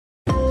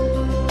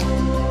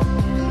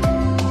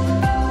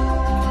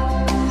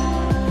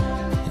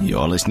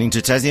You're listening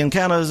to Tassie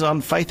Encounters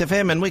on Faith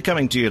FM, and we're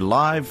coming to you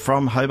live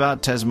from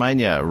Hobart,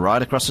 Tasmania,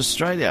 right across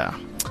Australia.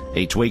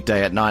 Each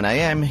weekday at 9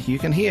 a.m, you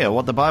can hear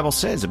what the Bible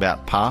says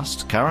about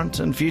past, current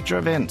and future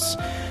events.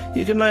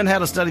 You can learn how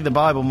to study the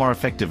Bible more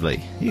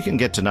effectively. You can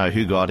get to know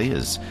who God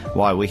is,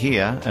 why we're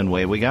here and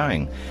where we're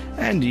going.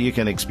 And you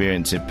can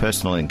experience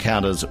personal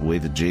encounters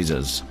with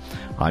Jesus.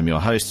 I'm your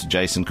host,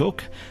 Jason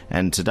Cook,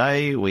 and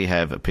today we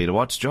have Peter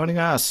Watts joining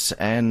us,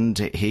 and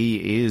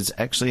he is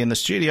actually in the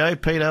studio.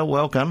 Peter,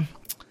 welcome.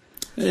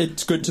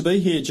 It's good to be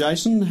here,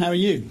 Jason. How are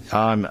you?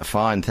 I'm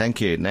fine, thank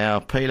you. Now,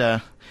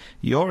 Peter,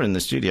 you're in the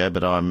studio,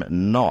 but I'm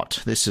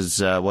not. This is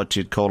what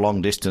you'd call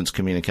long-distance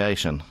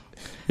communication.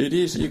 It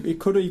is. It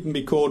could even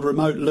be called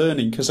remote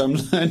learning because I'm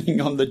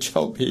learning on the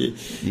job here.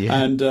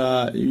 Yeah. And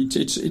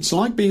it's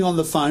like being on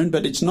the phone,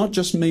 but it's not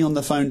just me on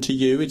the phone to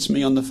you. It's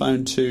me on the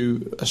phone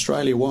to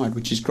Australia-wide,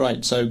 which is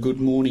great. So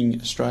good morning,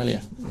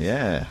 Australia.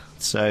 Yeah.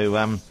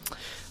 So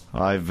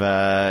I've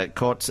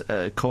caught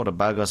a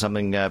bug or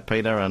something,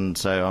 Peter, and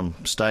so I'm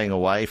staying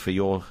away for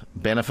your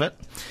benefit.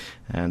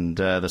 And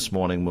this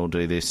morning we'll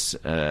do this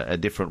a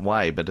different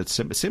way, but it's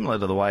similar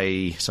to the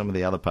way some of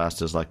the other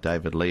pastors like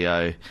David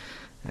Leo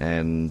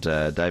and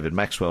David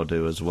Maxwell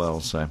do as well.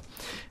 So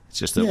it's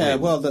just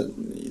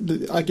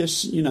that I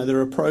guess, there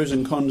are pros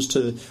and cons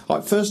to...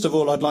 First of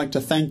all, I'd like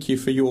to thank you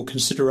for your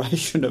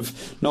consideration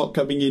of not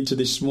coming into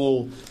this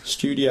small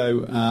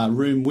studio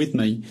room with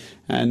me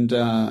and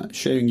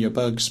sharing your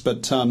bugs.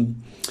 But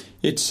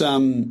it's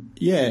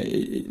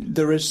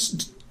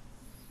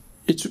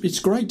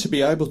great to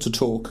be able to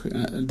talk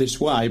this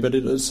way, but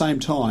at the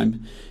same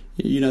time,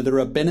 there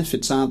are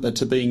benefits, aren't there,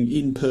 to being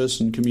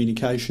in-person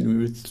communication. We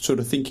were sort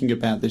of thinking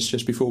about this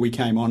just before we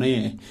came on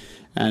air,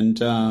 and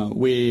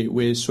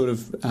we're sort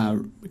of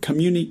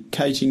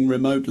communicating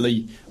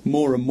remotely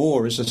more and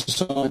more as a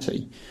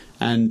society.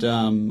 And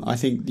I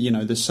think,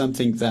 there's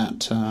something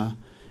that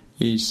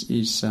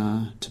is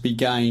to be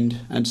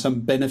gained and some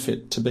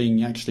benefit to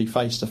being actually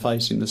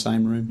face-to-face in the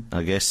same room.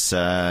 I guess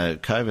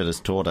COVID has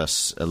taught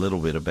us a little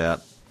bit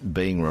about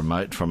being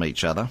remote from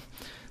each other.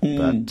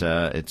 But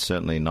it's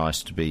certainly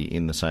nice to be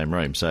in the same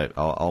room. So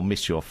I'll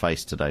miss your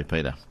face today,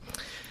 Peter.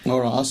 All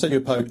right, I'll send you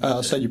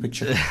a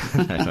picture.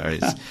 No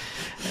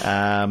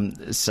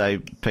worries. So,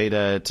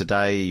 Peter,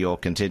 today you're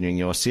continuing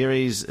your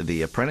series,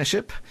 The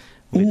Apprenticeship,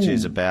 which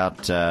is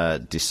about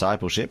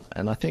discipleship.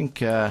 And I think,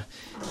 how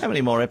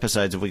many more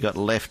episodes have we got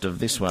left of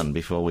this one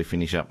before we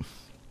finish up?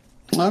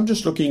 I'm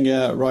just looking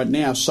right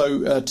now.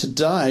 So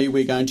today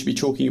we're going to be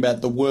talking about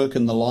the work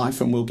and the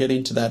life, and we'll get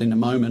into that in a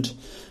moment.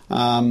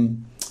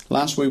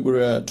 Last week we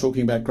were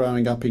talking about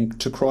growing up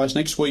into Christ.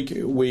 Next week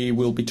we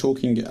will be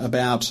talking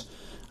about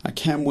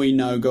can we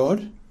know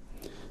God?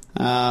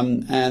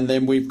 And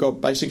then we've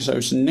got basic. So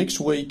next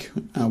week,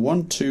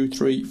 1, 2,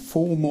 3,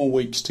 4 more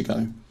weeks to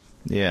go.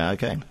 Yeah,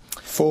 okay.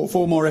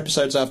 Four more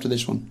episodes after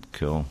this one.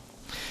 Cool.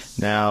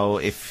 Now,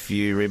 if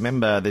you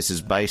remember, this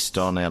is based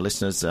on our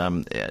listeners.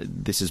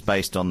 This is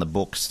based on the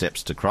book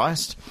Steps to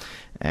Christ.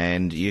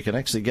 And you can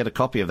actually get a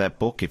copy of that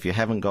book if you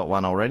haven't got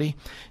one already.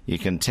 You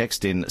can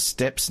text in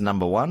steps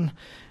number 1.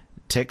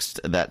 Text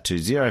that to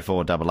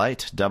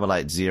 0488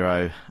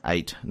 880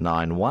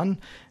 891,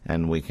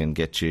 and we can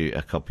get you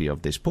a copy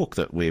of this book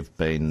that we've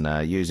been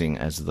using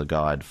as the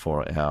guide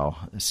for our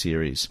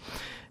series.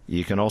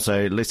 You can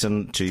also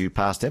listen to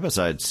past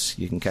episodes.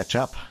 You can catch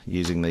up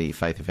using the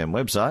Faith FM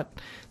website.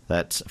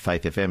 That's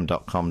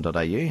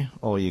faithfm.com.au,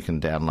 or you can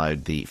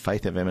download the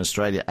Faith FM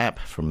Australia app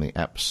from the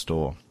App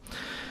Store.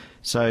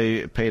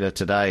 So, Peter,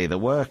 today, the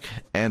work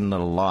and the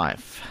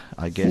life.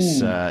 I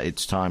guess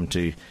it's time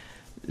to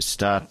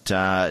start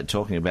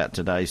talking about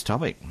today's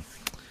topic.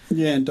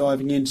 Yeah, and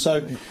diving in. So,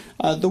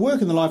 the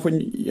work and the life,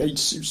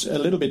 it's a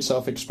little bit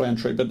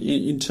self-explanatory, but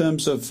in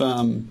terms of...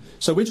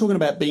 so we're talking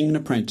about being an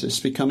apprentice,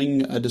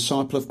 becoming a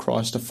disciple of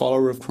Christ, a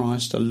follower of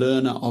Christ, a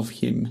learner of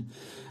Him.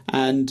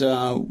 And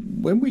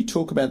when we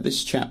talk about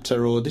this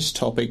chapter or this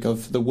topic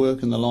of the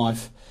work and the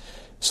life,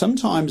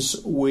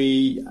 sometimes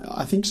work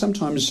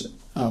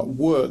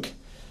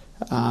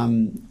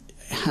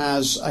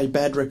has a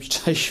bad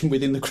reputation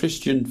within the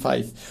Christian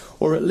faith,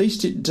 or at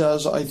least it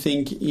does, I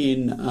think,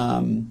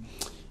 in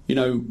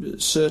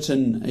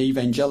certain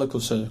evangelical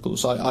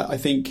circles. I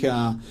think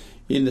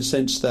in the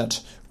sense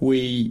that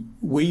we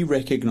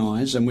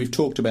recognise, and we've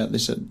talked about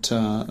this at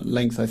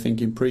length, I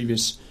think, in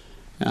previous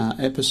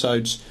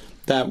episodes,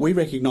 that we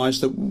recognise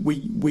that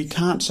we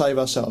can't save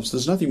ourselves.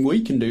 There's nothing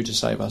we can do to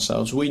save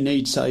ourselves. We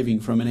need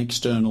saving from an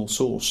external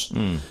source.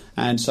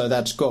 And so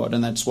that's God,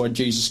 and that's why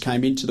Jesus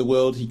came into the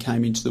world. He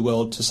came into the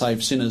world to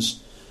save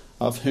sinners,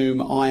 of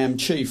whom I am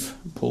chief,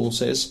 Paul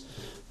says.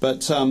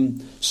 But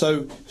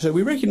so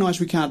we recognise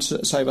we can't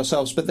save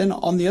ourselves. But then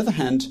on the other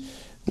hand,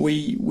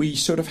 we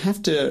sort of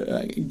have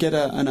to get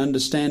an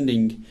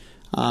understanding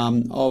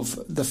of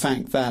the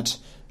fact that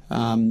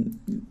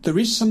there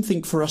is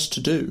something for us to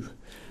do.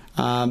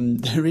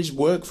 There is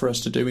work for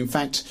us to do. In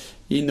fact,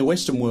 in the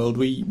Western world,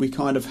 we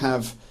kind of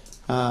have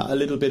a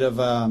little bit of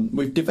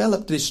we've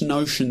developed this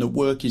notion that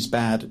work is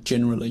bad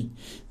generally,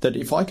 that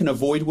if I can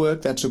avoid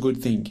work, that's a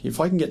good thing. If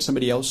I can get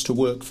somebody else to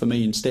work for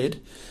me instead,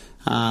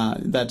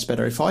 that's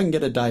better. If I can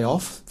get a day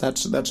off,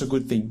 that's a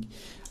good thing.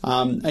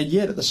 And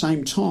yet at the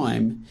same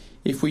time,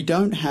 if we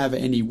don't have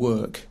any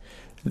work,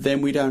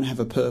 then we don't have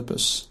a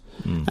purpose.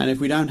 And if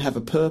we don't have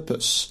a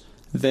purpose,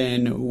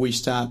 then we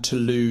start to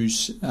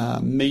lose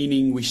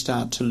meaning, we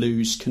start to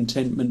lose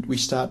contentment, we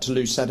start to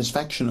lose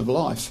satisfaction of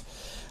life.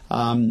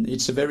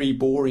 It's a very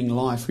boring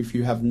life if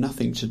you have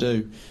nothing to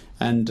do.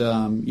 And,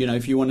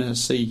 if you want to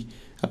see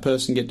a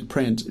person get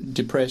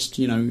depressed,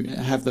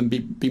 have them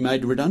be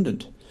made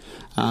redundant.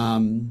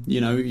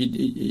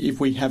 If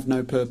we have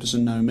no purpose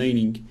and no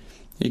meaning,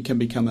 it can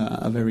become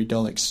a very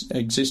dull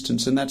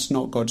existence, and that's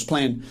not God's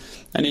plan.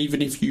 And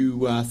even if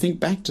you think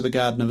back to the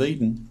Garden of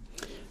Eden,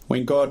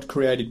 when God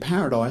created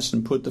paradise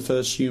and put the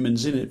first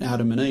humans in it,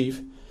 Adam and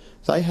Eve,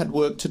 they had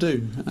work to do.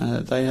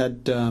 They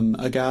had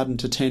a garden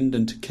to tend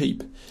and to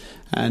keep.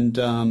 And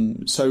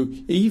so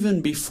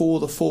even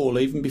before the fall,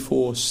 even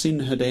before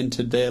sin had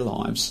entered their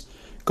lives,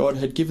 God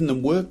had given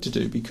them work to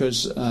do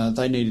because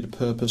they needed a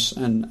purpose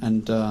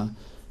and a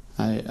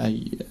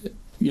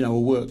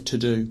work to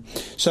do.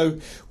 So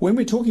when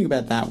we're talking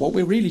about that, what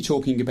we're really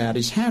talking about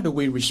is how do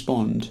we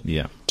respond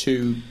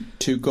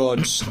to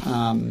God's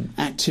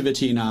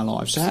activity in our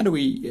lives. So how do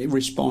we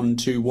respond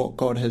to what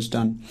God has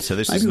done? So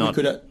this is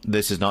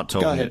not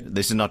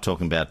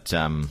talking about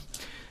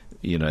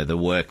the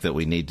work that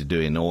we need to do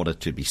in order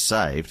to be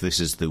saved. This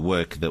is the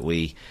work that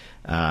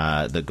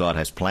that God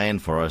has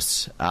planned for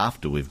us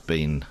after we've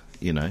been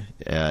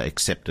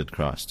accepted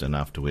Christ and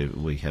after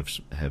we have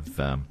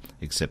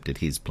accepted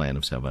His plan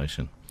of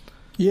salvation.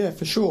 Yeah,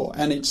 for sure.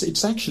 And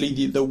it's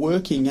actually the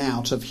working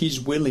out of His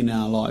will in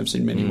our lives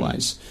in many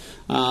ways.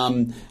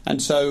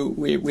 And so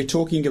we're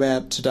talking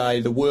about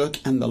today the work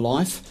and the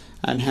life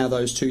and how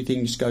those two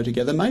things go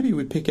together. Maybe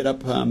we pick it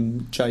up,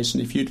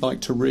 Jason, if you'd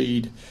like to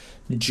read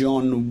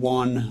John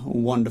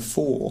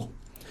 1:1-4,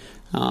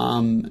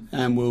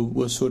 and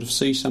we'll sort of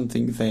see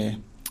something there.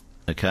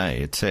 Okay,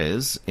 it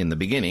says, "In the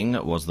beginning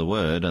was the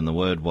Word, and the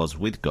Word was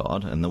with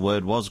God, and the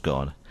Word was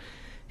God.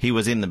 He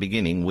was in the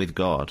beginning with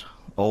God.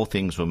 All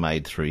things were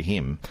made through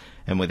Him,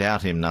 and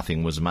without Him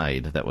nothing was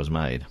made that was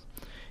made.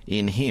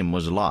 In Him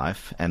was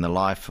life, and the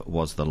life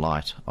was the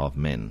light of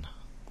men."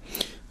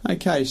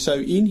 Okay, so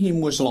in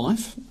Him was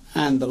life,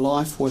 and the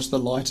life was the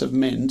light of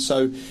men.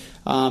 So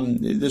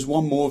there's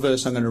one more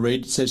verse I'm going to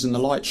read. It says, "And the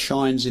light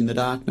shines in the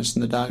darkness,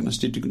 and the darkness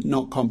did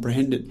not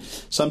comprehend it."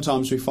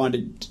 Sometimes we find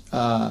it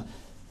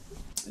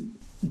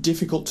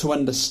difficult to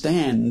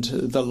understand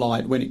the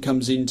light when it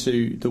comes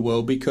into the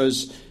world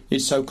because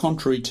it's so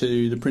contrary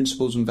to the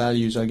principles and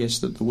values, I guess,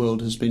 that the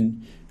world has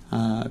been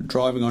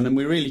driving on. And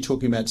we're really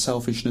talking about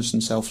selfishness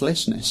and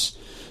selflessness.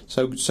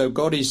 So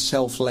God is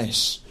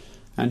selfless,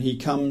 and He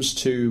comes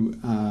to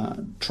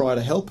try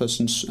to help us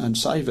and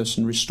save us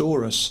and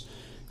restore us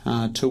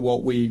to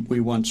what we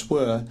once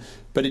were.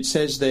 But it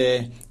says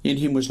there, in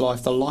Him was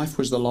life, the life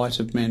was the light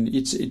of men.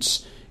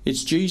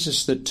 It's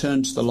Jesus that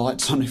turns the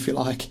lights on, if you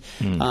like.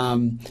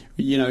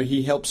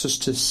 He helps us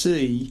to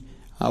see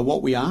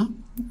what we are,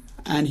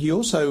 and He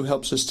also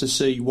helps us to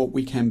see what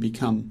we can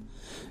become.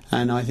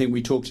 And I think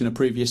we talked in a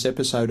previous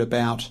episode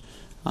about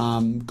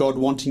God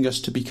wanting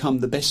us to become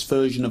the best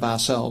version of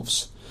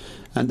ourselves.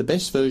 And the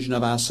best version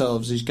of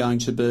ourselves is going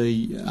to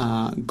be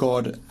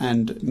God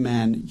and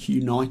man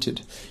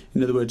united.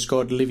 In other words,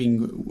 God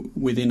living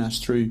within us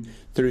through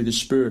the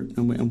Spirit,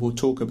 and we'll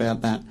talk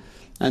about that.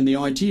 And the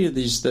idea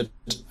is that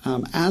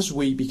as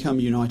we become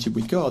united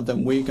with God,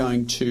 then we're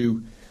going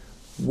to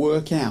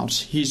work out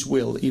His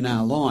will in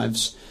our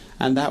lives,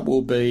 and that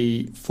will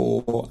be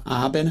for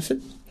our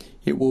benefit.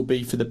 It will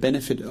be for the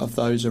benefit of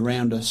those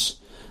around us,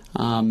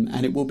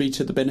 and it will be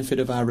to the benefit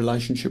of our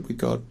relationship with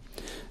God.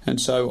 And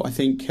so I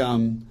think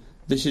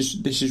this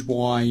is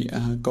why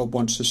God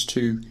wants us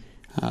to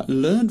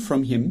learn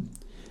from Him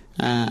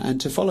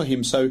and to follow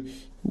Him. So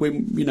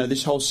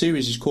this whole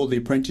series is called the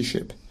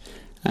Apprenticeship.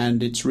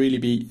 And it's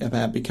really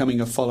about becoming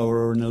a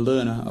follower and a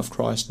learner of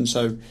Christ. And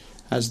so,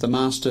 as the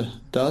Master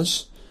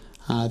does,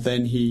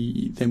 then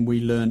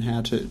we learn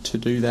how to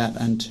do that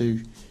and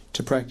to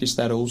practice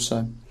that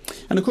also.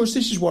 And of course,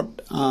 this is what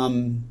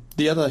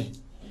the other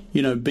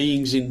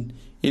beings in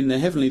the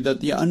heavenly,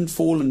 the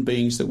unfallen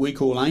beings that we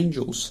call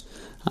angels,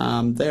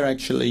 they're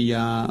actually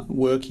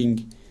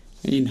working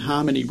in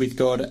harmony with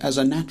God as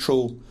a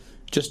natural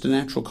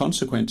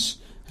consequence.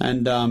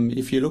 And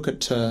if you look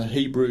at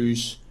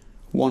Hebrews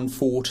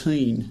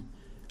 1:14.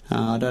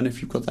 I don't know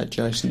if you've got that,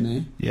 Jason,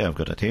 there. Yeah, I've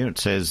got it here. It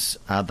says,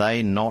 "Are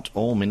they not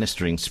all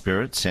ministering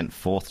spirits sent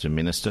forth to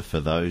minister for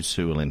those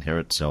who will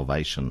inherit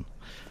salvation?"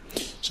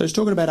 So it's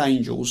talking about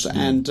angels,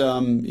 and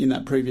in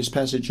that previous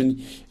passage,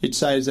 and it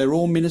says they're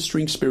all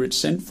ministering spirits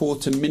sent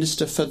forth to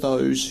minister for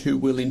those who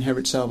will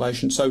inherit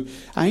salvation. So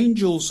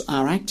angels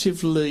are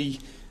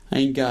actively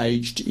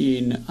engaged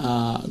in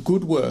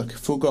good work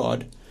for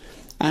God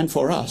and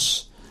for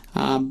us.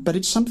 But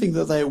it's something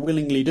that they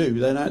willingly do.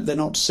 They're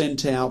not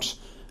sent out,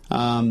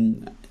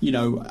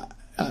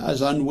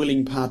 as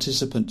unwilling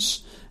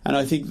participants. And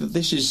I think that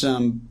this is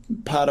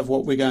part of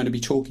what we're going to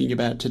be talking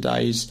about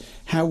today, is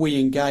how we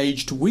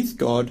engaged with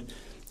God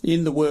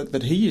in the work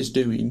that he is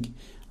doing,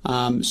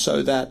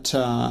 so that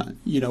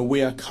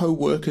we are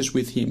co-workers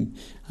with him,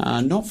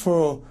 not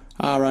for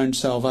our own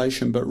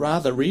salvation, but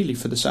rather really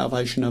for the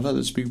salvation of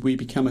others. We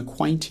become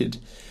acquainted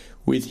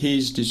with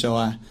his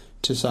desire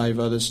to save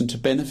others and to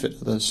benefit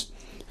others.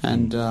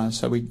 And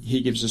so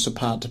he gives us a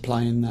part to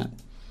play in that.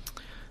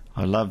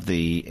 I love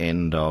the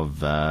end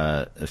of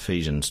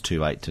Ephesians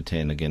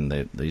 2:8-10.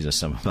 Again, these are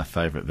some of my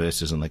favourite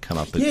verses, and they come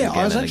up again and again.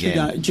 Yeah, I was actually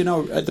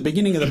going, at the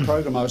beginning of the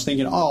program, I was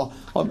thinking,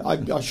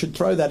 I should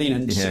throw that in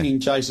and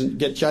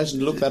get Jason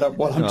to look that up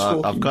while I'm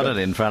talking. I've got it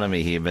in front of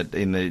me here, but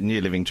in the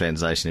New Living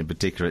Translation in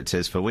particular, it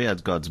says, "For we are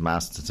God's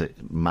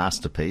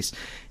masterpiece.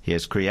 He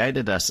has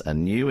created us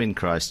anew in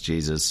Christ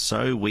Jesus,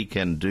 so we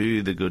can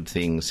do the good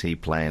things he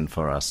planned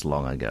for us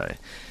long ago."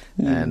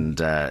 And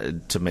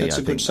to me, that's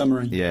a good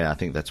summary. Yeah, I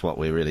think that's what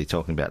we're really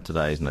talking about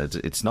today, isn't it?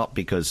 It's not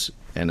because,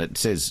 and it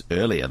says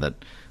earlier that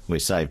we're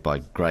saved by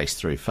grace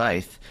through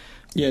faith,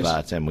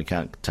 yes, and we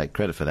can't take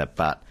credit for that,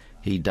 but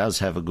he does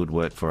have a good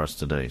work for us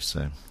to do,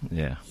 so,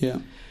 yeah. Yeah.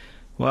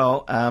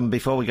 Well,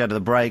 before we go to the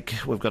break,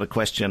 we've got a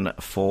question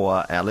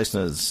for our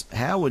listeners.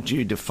 How would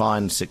you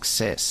define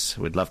success?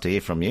 We'd love to hear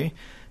from you.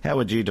 How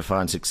would you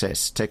define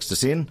success? Text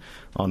us in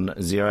on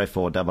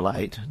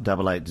 0488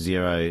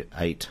 880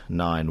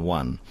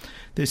 891.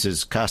 This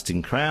is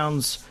Casting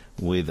Crowns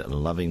with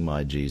Loving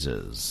My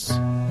Jesus.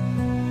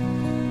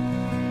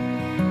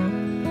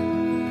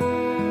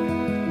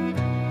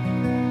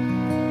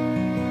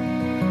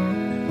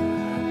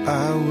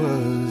 I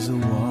was a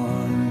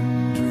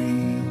wandering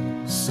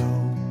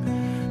soul,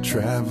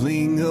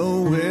 traveling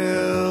a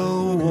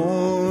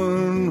well-worn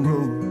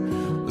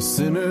road, a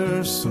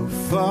sinner so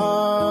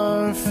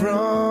far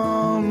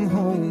from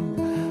home,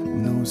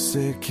 no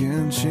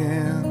second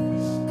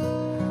chance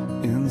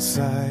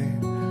inside.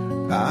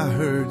 I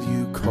heard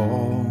you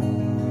call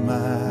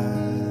my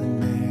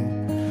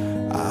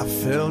name, I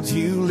felt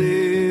you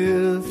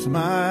lift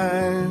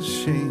my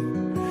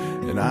shame,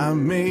 and I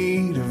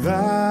made a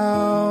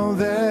vow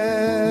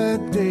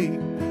that day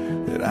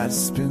that I'd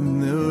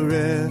spend the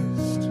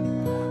rest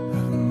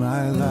of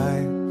my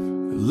life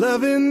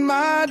loving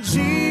my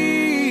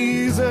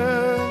Jesus,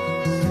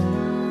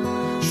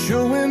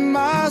 showing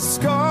my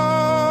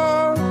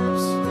scars,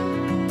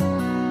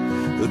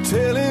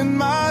 telling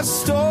my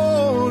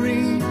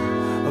story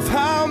of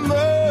how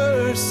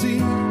mercy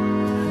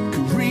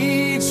could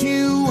reach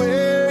you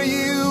where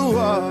you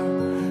are.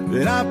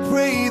 And I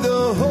pray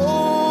the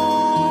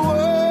whole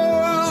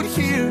world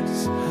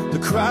hears the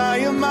cry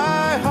of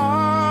my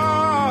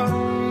heart,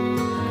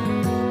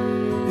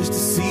 is to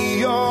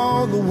see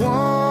all the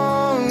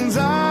ones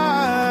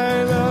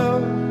I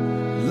love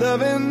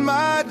loving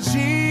my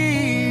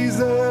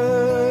Jesus.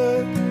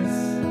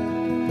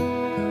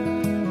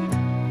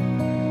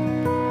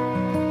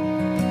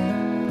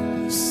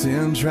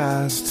 Sin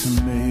tries to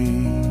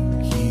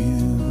make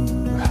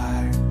you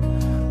hide,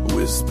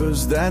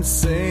 whispers that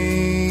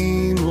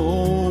same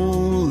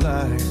old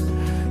lie,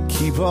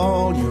 keep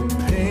all your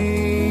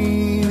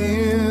pain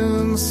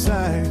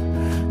inside,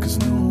 'cause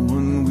no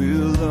one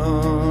will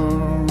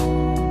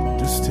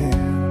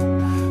understand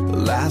the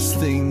last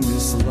thing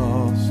this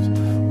lost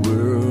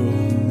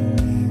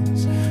world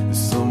needs is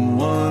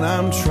someone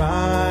I'm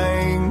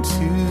trying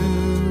to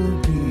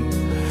be,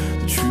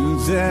 the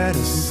truth that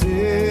has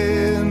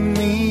set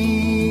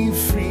me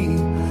free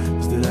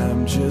is that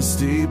I'm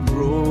just a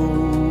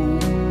broken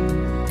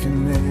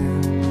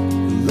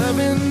man,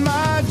 loving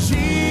my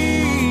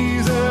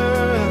Jesus,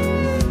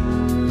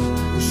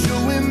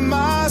 showing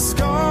my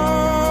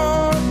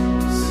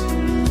scars,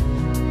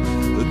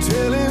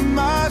 telling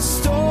my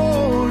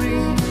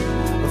story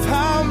of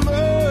how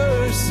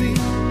mercy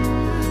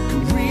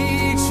can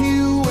reach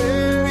you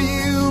where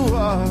you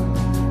are.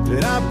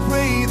 And I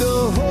pray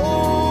the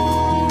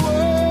whole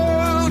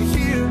world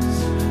hears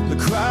the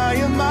cry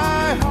of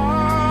my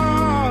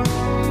heart,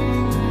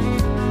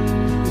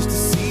 is to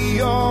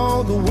see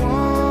all the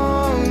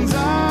ones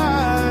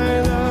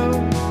I love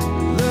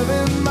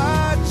loving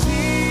my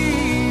Jesus.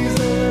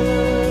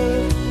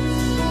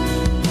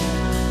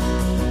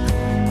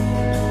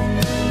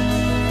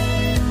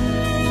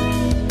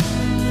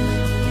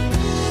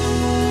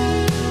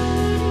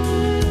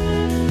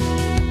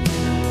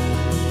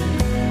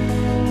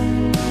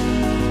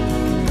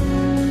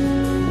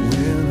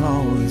 When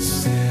all is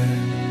said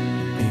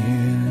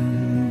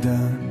and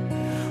done,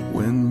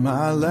 when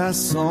my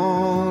last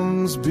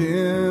song's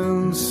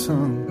been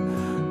sung,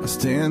 I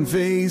stand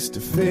face to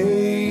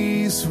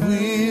face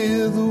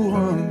with the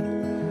one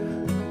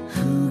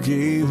who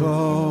gave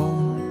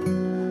all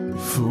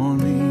for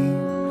me,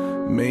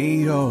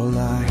 made all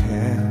I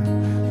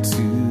had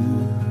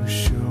to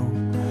show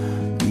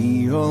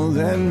me all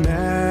that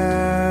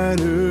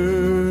mattered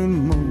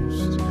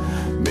most,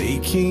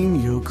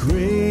 making your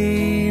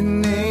great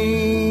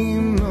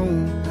name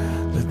known.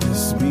 Let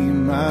this be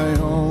my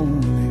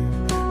only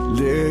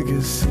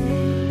legacy.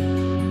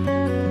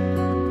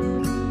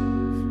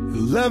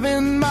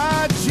 loving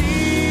my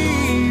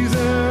Jesus,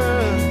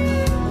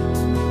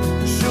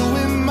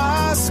 showing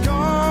my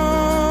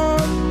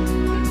scars,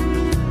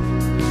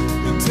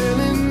 and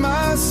telling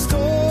my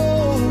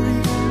story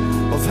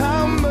of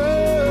how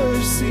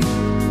mercy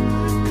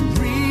can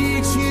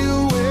reach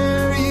you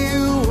where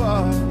you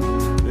are.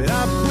 And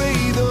I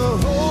pray the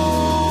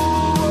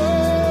whole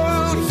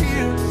world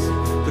hears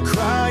the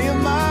cry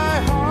of my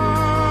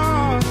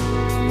heart,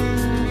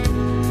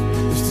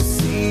 is to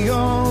see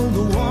all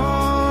the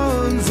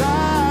ones I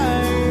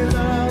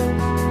love,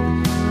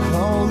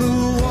 all the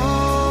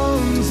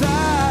ones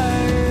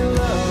I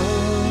love,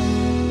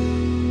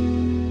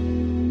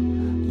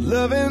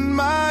 loving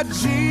my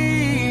Jesus.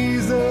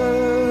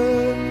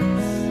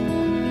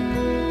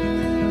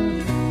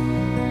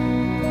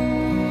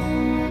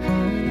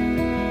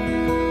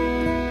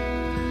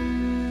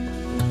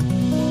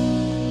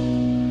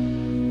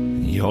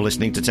 You're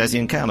listening to Tassie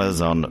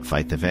Encounters on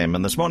Faith FM,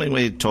 and this morning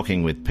we're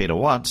talking with Peter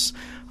Watts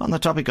on the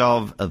topic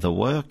of the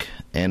work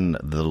and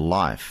the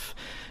life.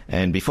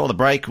 And before the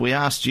break, we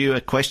asked you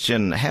a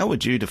question: how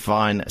would you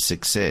define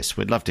success?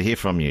 We'd love to hear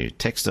from you.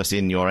 Text us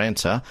in your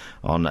answer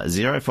on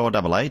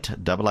 0488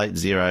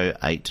 880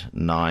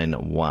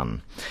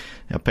 891.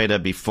 Now, Peter,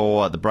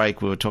 before the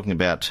break, we were talking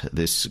about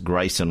this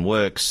grace and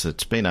works.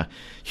 It's been a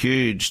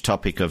huge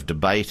topic of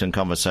debate and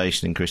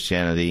conversation in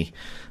Christianity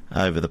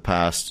over the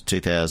past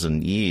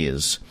 2,000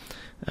 years.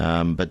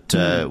 But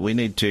we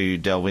need to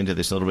delve into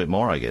this a little bit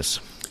more, I guess.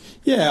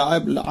 Yeah,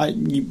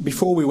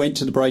 before we went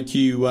to the break,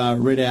 you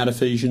read out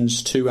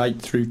Ephesians 2:8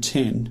 through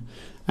 10.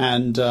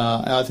 And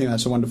I think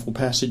that's a wonderful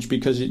passage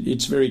because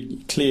it's very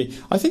clear.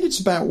 I think it's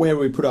about where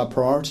we put our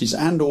priorities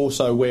and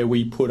also where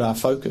we put our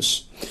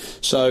focus.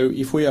 So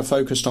if we are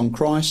focused on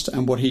Christ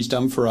and what he's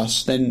done for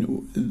us,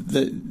 then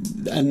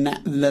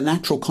the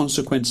natural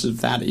consequence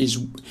of that is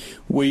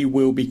we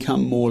will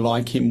become more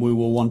like him. We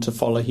will want to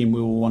follow him. We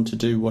will want to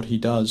do what he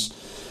does.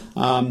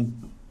 I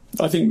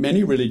think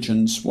many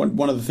religions,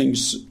 one of the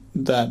things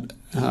that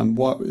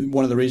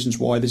one of the reasons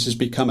why this has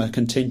become a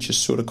contentious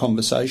sort of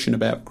conversation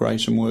about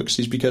grace and works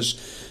is because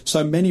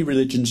so many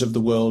religions of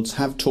the world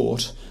have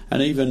taught,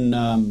 and even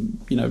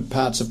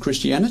parts of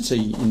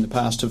Christianity in the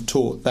past have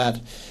taught,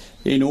 that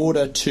in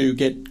order to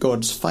get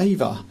God's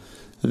favour,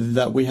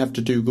 that we have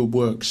to do good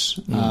works,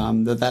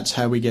 that's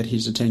how we get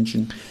his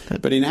attention.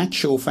 But in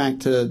actual fact,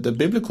 the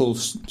biblical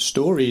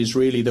story is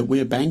really that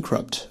we're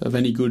bankrupt of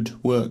any good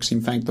works. In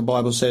fact, the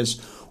Bible says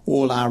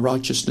all our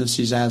righteousness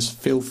is as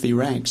filthy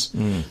rags.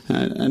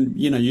 And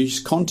you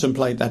just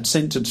contemplate that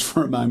sentence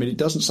for a moment. It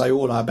doesn't say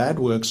all our bad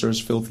works are as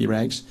filthy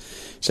rags.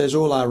 It says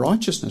all our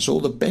righteousness, all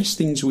the best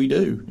things we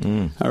do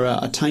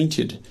are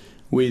tainted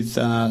with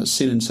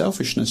sin and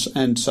selfishness.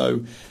 And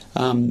so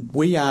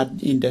we are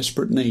in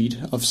desperate need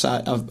of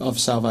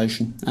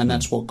salvation, and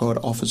that's what God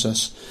offers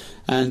us.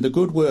 And the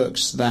good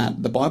works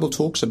that the Bible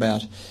talks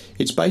about,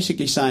 it's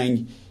basically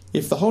saying,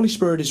 if the Holy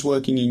Spirit is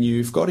working in you,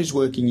 if God is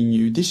working in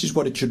you, this is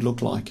what it should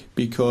look like,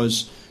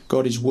 because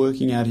God is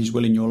working out his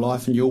will in your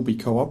life, and you'll be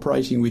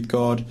cooperating with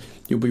God.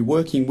 You'll be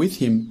working with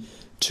him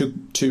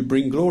to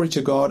bring glory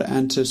to God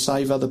and to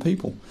save other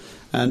people.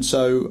 And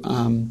so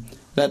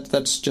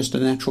that's just a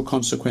natural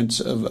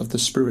consequence of the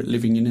Spirit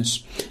living in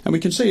us. And we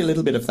can see a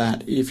little bit of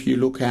that if you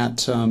look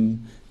at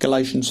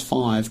Galatians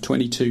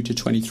 5:22 to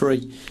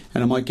 23.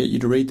 And I might get you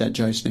to read that,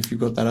 Jason, if you've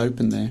got that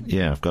open there.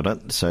 Yeah, I've got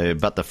it. So,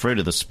 but the fruit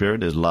of the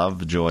Spirit is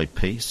love, joy,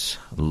 peace,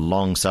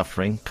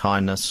 long-suffering,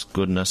 kindness,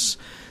 goodness,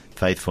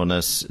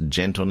 faithfulness,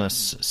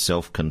 gentleness,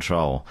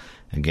 self-control.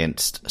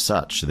 Against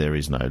such there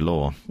is no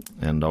law.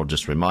 And I'll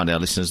just remind our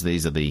listeners,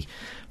 these are the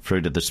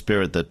fruit of the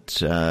Spirit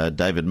that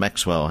David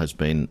Maxwell has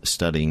been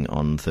studying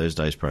on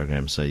Thursday's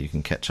program, so you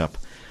can catch up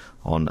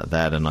on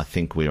that. And I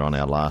think we're on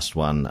our last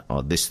one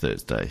this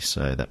Thursday,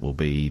 so that will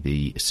be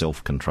the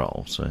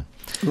self-control. So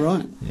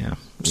right, yeah.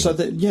 So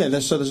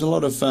there's a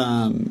lot of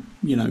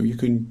you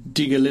can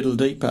dig a little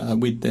deeper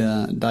with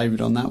David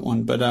on that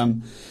one, but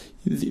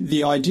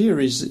the idea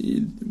is,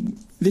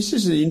 this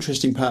is the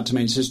interesting part to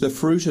me. It says the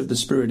fruit of the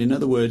Spirit. In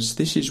other words,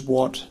 this is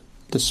what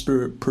the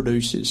Spirit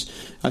produces.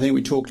 I think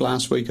we talked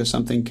last week or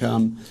something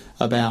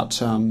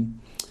about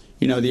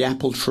the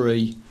apple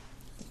tree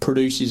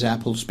produces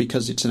apples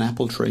because it's an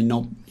apple tree,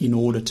 not in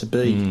order to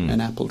be an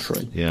apple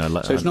tree. Yeah,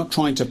 so it's not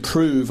trying to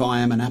prove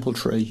I am an apple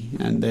tree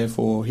and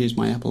therefore here's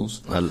my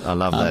apples. I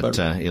love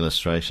that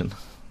illustration.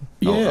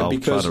 Yeah, I'll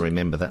try to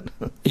remember that.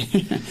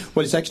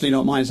 Well, it's actually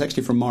not mine. It's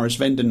actually from Morris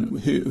Venden,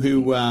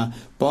 who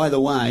by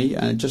the way,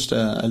 just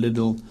a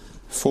little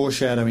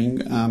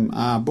foreshadowing,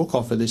 our book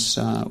offer this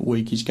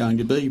week is going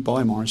to be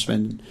by Morris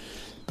Venden.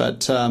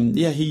 But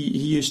he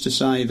used to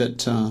say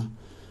that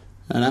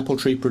an apple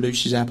tree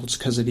produces apples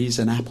because it is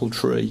an apple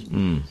tree,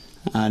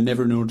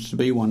 never in order to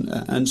be one.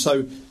 And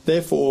so,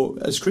 therefore,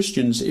 as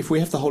Christians, if we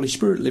have the Holy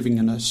Spirit living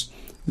in us,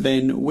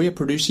 then we're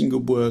producing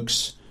good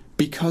works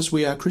because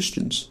we are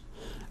Christians,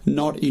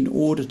 not in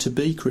order to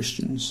be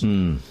Christians.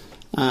 And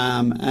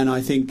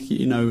I think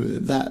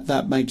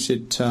that makes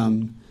it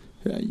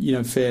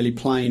fairly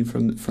plain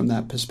from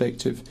that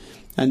perspective.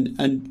 And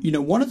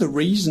one of the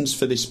reasons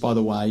for this, by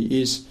the way,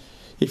 is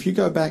if you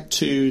go back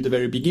to the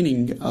very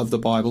beginning of the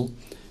Bible,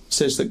 it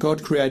says that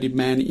God created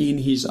man in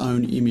his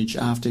own image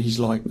after his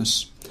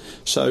likeness.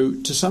 So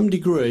to some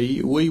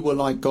degree, we were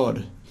like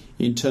God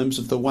in terms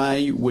of the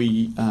way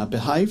we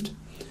behaved,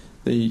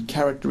 the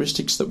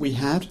characteristics that we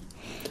had.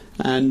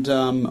 And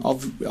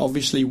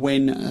obviously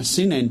when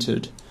sin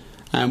entered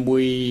and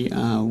we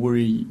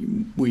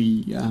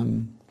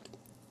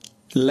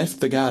left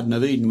the Garden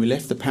of Eden, we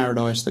left the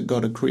paradise that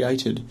God had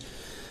created,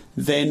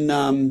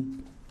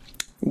 then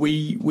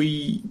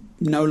we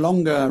no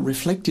longer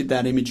reflected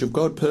that image of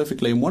God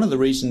perfectly. And one of the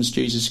reasons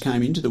Jesus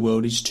came into the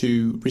world is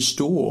to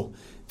restore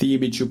the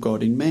image of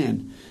God in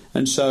man.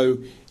 And so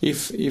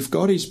if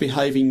God is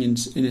behaving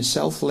in a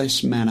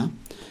selfless manner,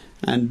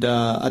 and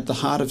at the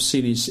heart of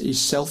sin is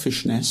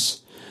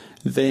selfishness,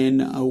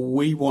 then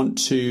we want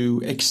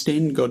to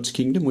extend God's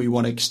kingdom, we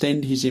want to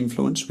extend his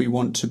influence, we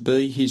want to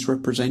be his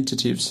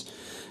representatives,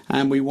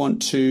 and we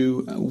want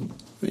to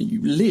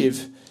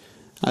live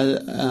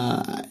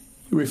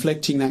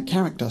reflecting that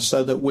character,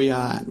 so that we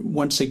are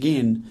once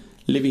again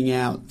living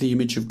out the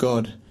image of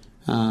God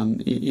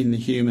in the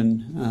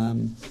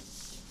human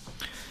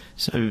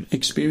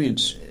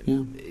experience.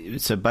 Yeah.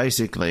 So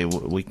basically,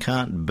 we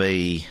can't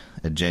be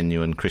a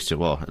genuine Christian.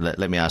 Well,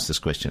 let me ask this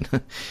question: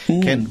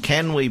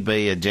 Can we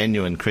be a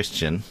genuine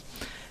Christian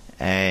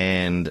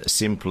and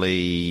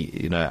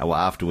simply,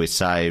 after we're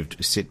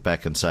saved, sit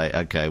back and say,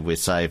 "Okay, we're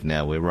saved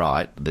now. We're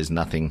right. There's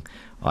nothing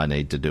I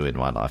need to do in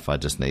my life. I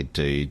just need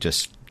to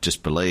just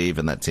believe,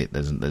 and that's it.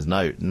 There's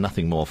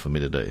nothing more for me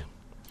to do."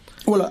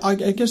 Well, I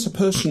guess a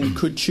person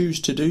could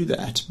choose to do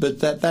that, but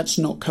that's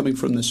not coming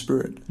from the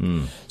Spirit.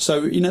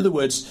 So, in other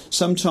words,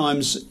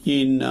 sometimes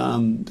in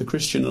the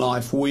Christian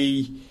life,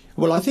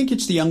 I think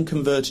it's the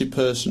unconverted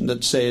person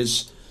that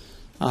says,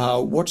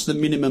 what's the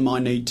minimum I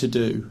need to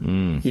do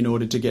in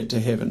order to get to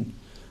heaven?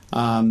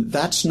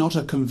 That's not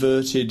a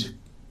converted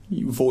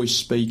voice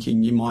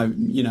speaking.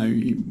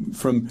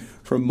 From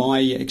my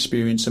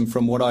experience and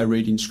from what I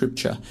read in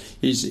Scripture,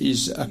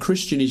 is a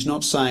Christian is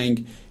not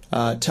saying,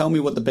 tell me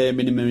what the bare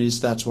minimum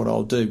is, that's what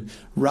I'll do.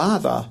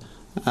 Rather,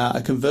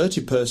 a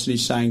converted person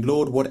is saying,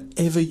 Lord,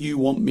 whatever you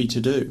want me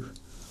to do,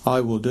 I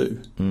will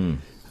do.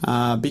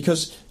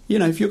 Because,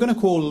 if you're going to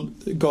call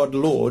God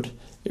Lord,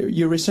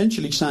 you're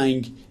essentially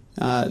saying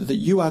that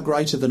you are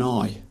greater than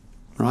I,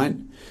 right?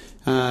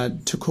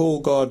 To call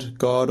God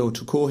God or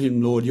to call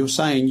him Lord, you're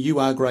saying you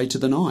are greater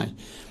than I.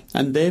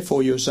 And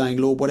therefore you're saying,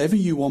 Lord, whatever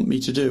you want me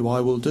to do,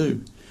 I will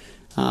do.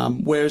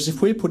 Whereas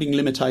if we're putting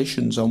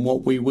limitations on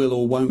what we will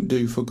or won't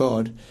do for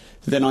God,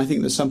 then I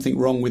think there's something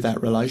wrong with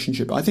that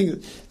relationship. I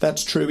think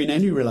that's true in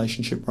any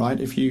relationship, right?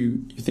 If you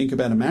think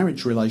about a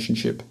marriage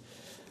relationship,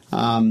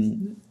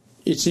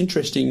 it's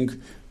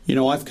interesting.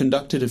 I've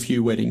conducted a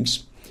few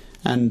weddings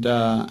and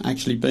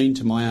actually been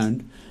to my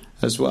own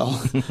as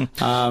well.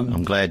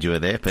 I'm glad you were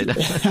there, Peter.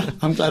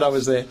 I'm glad I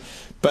was there.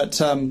 But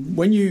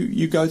when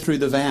you go through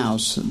the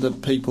vows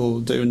that people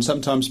do, and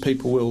sometimes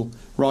people will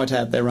write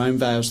out their own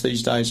vows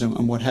these days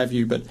and what have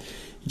you, but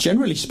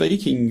generally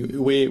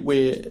speaking,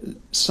 we're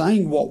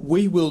saying what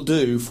we will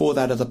do for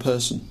that other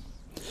person.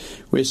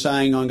 We're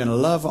saying, I'm going to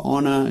love,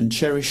 honour and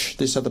cherish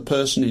this other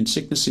person in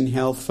sickness, in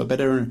health, for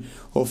better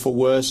or for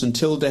worse,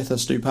 until death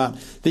us do part.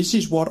 This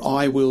is what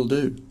I will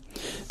do.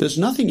 There's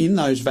nothing in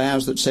those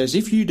vows that says,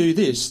 if you do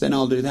this, then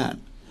I'll do that.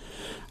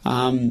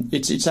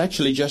 It's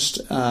actually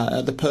just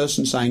the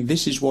person saying,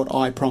 this is what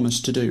I promise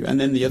to do. And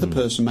then the other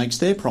person makes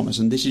their promise,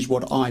 and this is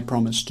what I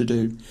promise to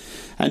do.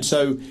 And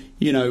so,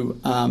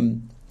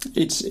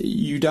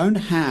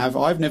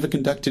 I've never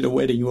conducted a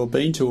wedding or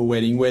been to a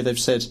wedding where they've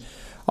said,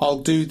 I'll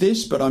do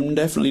this, but I'm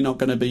definitely not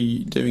going to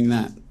be doing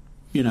that.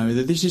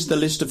 This is the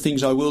list of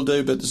things I will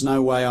do, but there's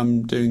no way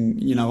I'm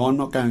doing, I'm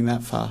not going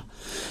that far.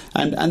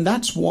 And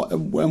that's what,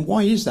 and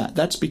why is that?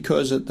 That's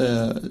because at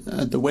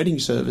the wedding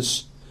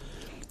service,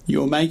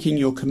 you're making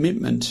your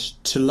commitment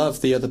to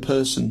love the other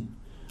person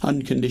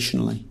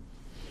unconditionally.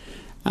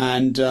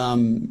 And,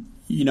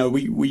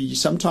 we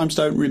sometimes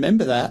don't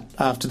remember that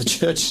after the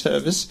church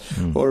service,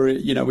 or,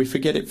 we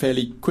forget it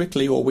fairly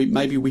quickly, or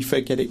maybe we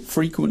forget it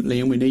frequently,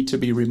 and we need to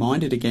be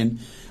reminded again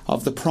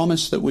of the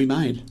promise that we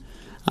made.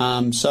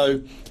 And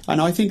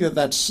I think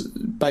that's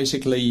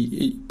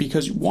basically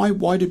because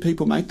why do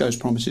people make those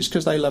promises?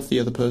 Because they love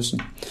the other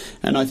person.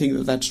 And I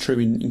think that's true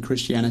in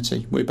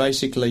Christianity. We're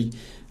basically,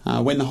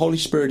 when the Holy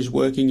Spirit is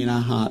working in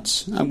our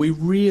hearts and we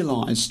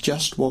realise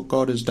just what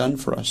God has done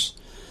for us,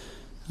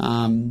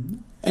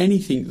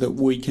 anything that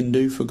we can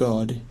do for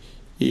God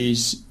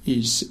is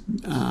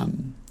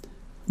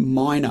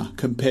minor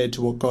compared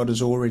to what God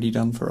has already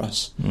done for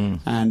us.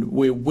 And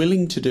we're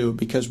willing to do it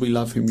because we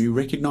love him. We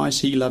recognise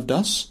he loved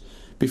us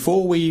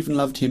before we even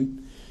loved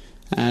him,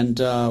 and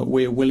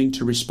we're willing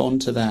to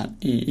respond to that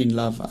in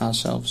love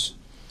ourselves.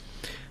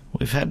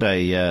 We've had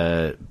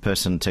a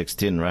person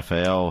text in.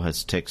 Raphael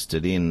has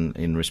texted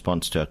in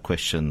response to a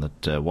question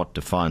that what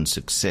defines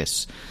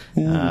success.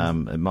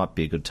 It might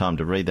be a good time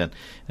to read that.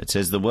 It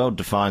says, the world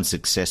defines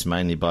success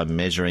mainly by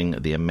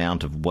measuring the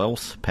amount of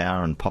wealth,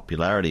 power and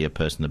popularity a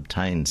person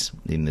obtains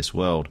in this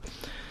world.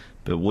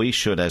 But we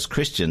should, as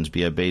Christians,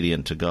 be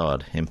obedient to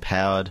God,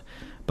 empowered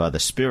by the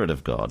Spirit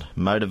of God,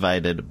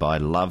 motivated by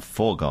love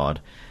for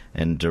God,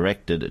 and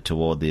directed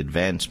toward the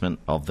advancement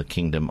of the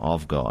kingdom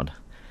of God.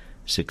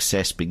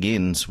 Success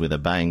begins with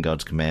obeying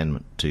God's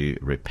commandment to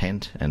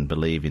repent and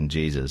believe in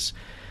Jesus.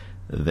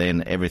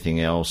 Then everything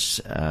else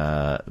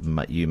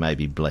you may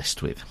be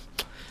blessed with.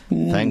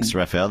 Thanks,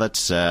 Raphael.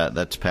 That's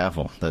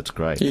powerful. That's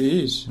great. It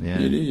is. Yeah.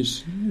 It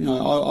is.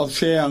 I'll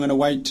share. I'm going to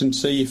wait and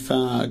see if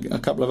a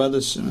couple of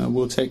others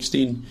will text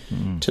in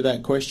to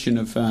that question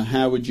of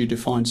how would you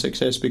define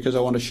success, because I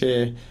want to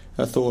share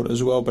a thought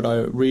as well, but I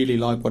really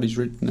like what he's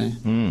written there.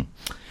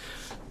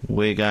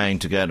 We're going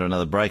to go to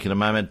another break in a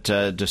moment.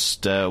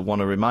 Just want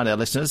to remind our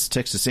listeners,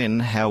 text us in,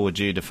 how would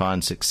you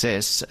define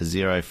success,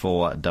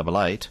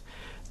 0488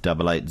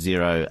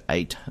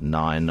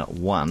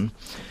 880891.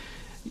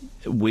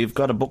 We've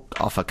got a book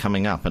offer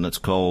coming up, and it's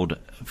called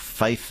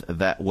Faith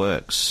That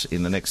Works.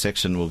 In the next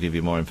section, we'll give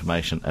you more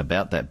information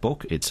about that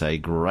book. It's a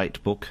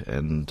great book,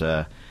 and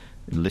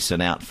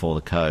listen out for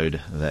the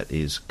code that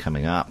is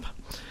coming up.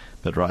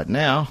 But right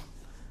now,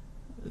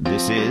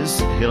 this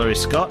is Hilary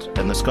Scott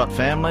and the Scott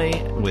family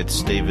with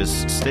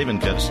Stephen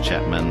Curtis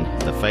Chapman,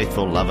 The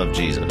Faithful Love of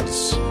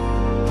Jesus.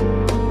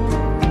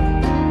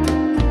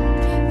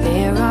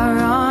 There are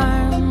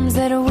arms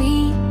that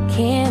we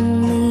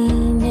can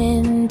lean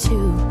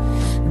into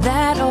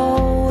that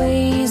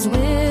always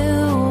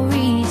will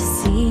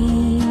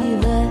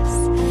receive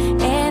us,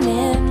 an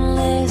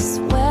endless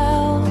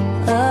well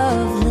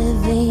of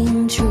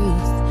living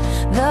truth,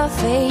 the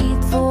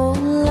faithful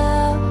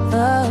love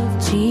of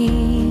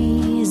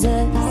Jesus.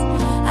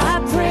 I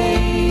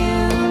pray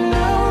you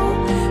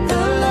know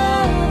the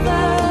love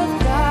of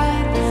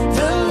God,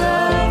 the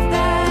love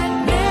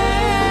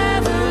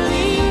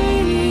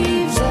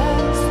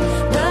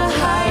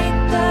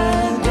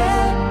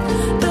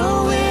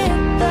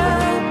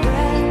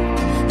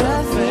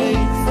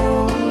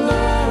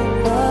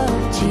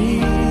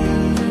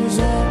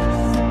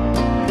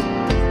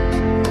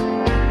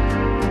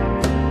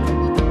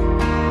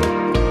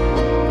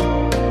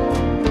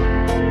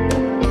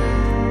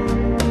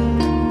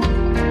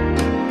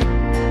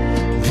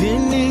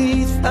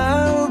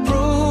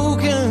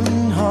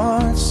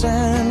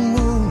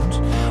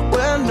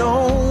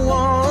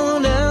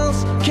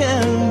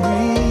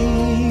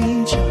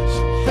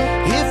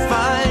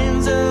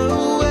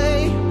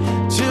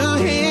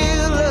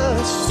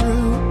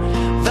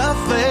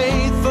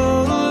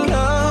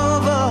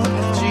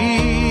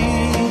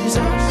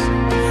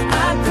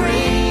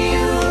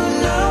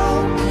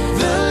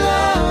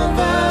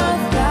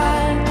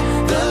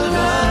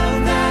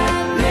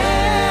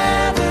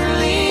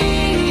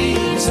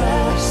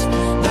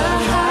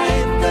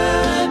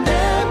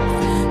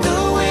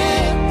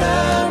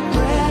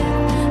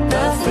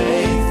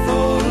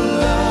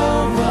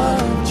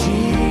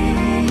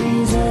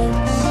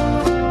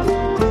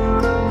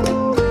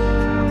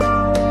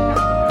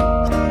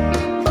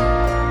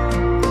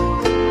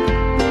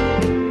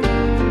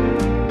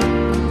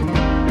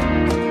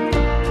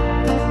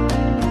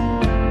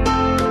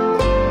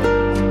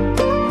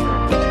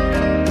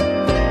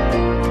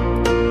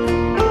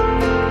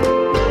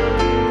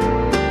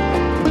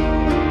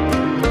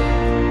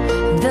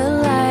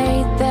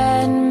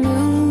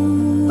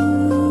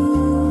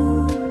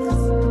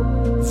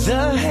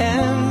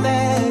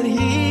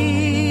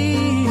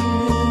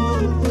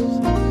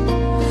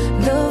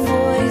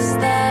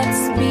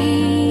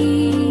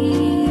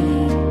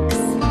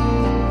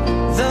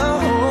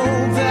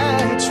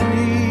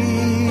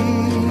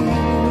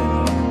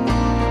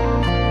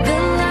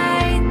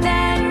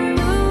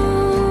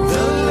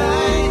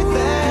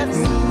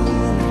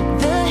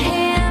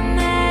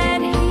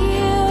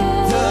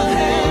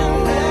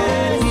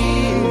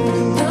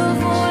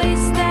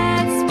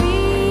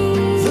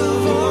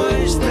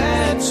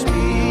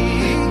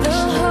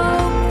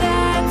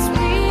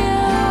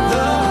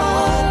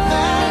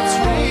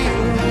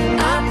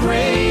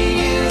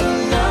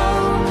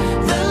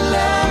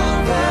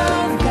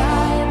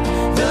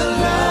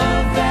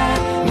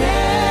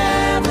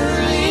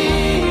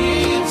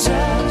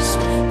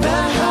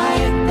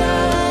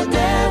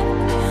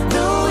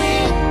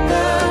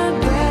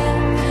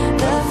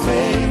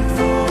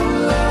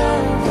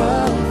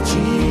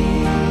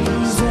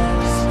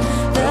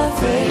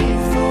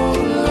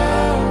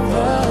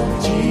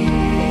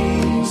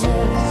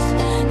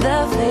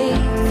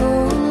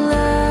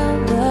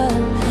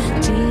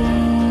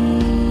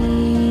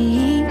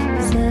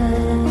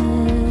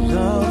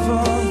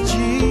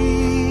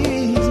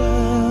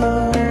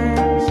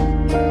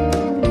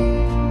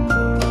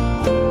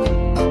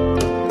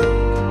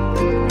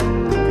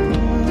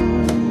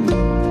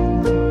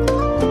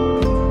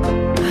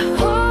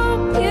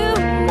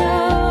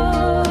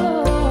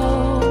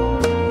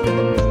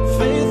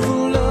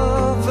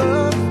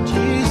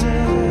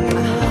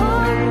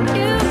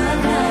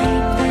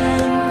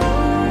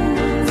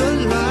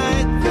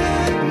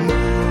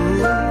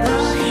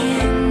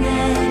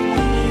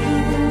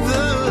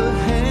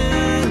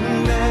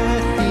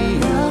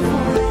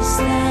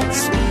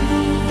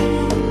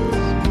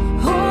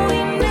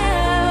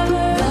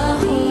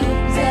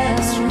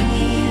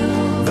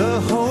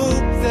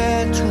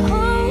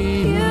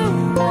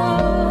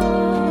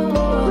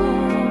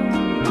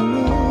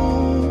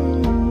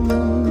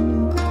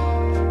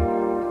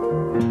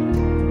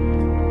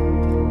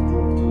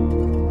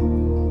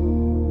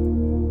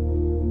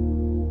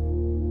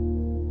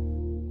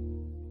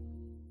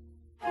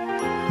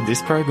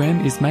This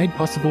program is made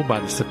possible by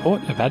the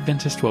support of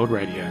Adventist World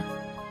Radio.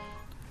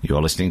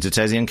 You're listening to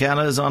Tassie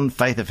Encounters on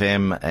Faith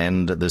FM,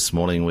 and this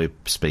morning we're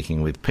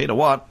speaking with Peter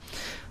Watt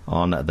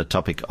on the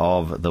topic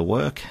of the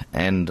work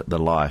and the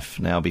life.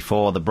 Now,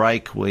 before the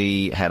break,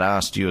 we had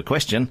asked you a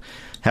question.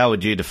 How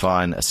would you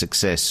define a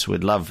success?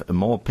 We'd love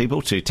more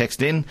people to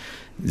text in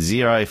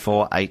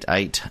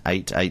 0488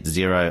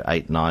 880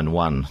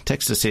 891.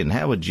 Text us in.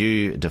 How would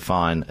you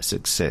define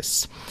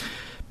success?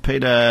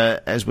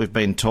 Peter, as we've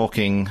been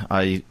talking,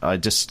 I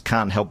just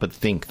can't help but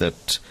think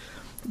that,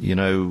 you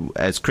know,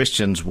 as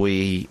Christians,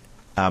 we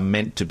are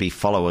meant to be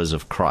followers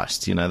of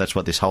Christ. You know, that's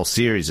what this whole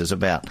series is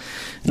about.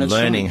 That's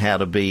learning right. How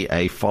to be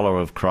a follower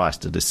of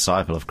Christ, a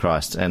disciple of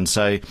Christ. And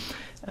so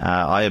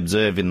I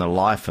observe in the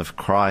life of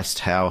Christ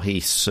how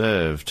he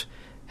served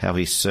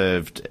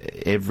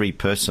every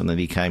person that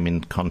he came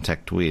in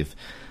contact with.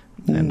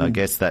 And I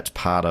guess that's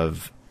part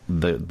of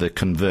the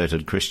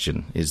converted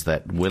Christian, is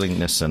that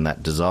willingness and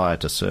that desire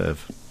to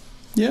serve.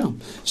 Yeah.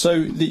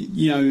 So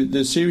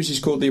the series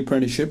is called The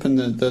Apprenticeship, and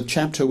the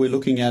chapter we're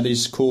looking at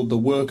is called The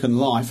Work and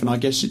Life, and I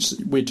guess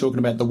we're talking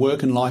about the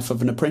work and life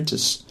of an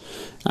apprentice,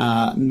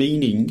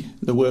 meaning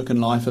the work and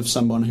life of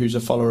someone who's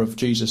a follower of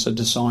Jesus, a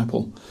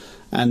disciple.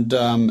 And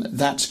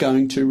that's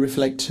going to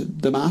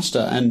reflect the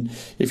Master. And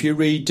if you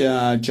read,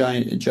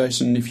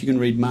 Jason, if you can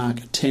read Mark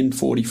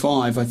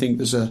 10:45, I think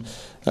there's a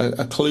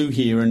clue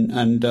here.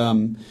 And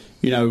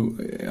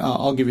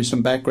I'll give you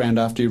some background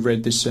after you've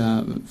read this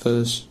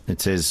verse. It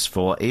says,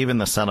 "For even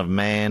the Son of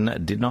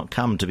Man did not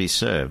come to be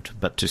served,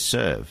 but to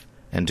serve,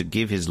 and to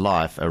give his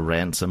life a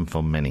ransom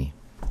for many."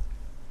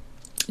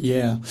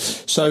 Yeah.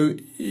 So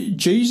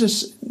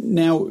Jesus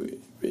now...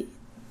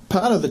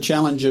 Part of the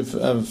challenge of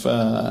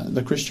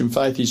the Christian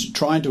faith is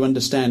trying to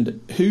understand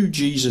who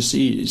Jesus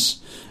is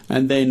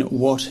and then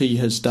what he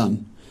has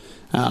done.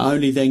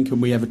 Only then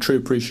can we have a true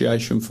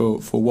appreciation for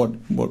what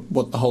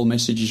the whole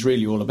message is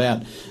really all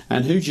about.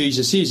 And who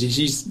Jesus is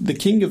he's the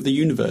King of the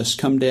universe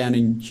come down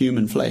in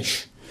human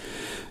flesh.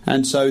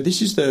 And so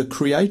this is the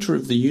creator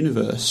of the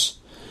universe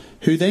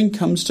who then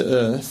comes to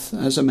earth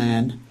as a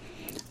man,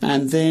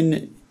 and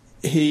then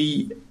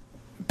he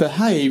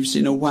behaves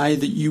in a way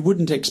that you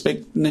wouldn't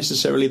expect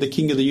necessarily the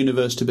King of the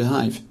universe to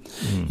behave.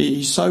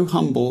 He's so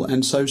humble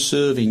and so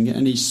serving,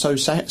 and he's so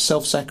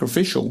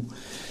self-sacrificial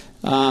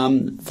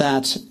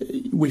that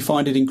we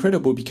find it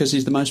incredible, because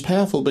he's the most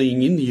powerful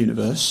being in the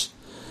universe.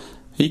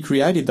 He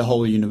created the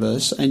whole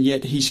universe, and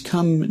yet he's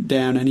come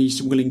down and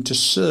he's willing to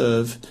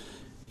serve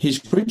his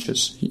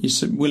creatures.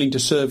 He's willing to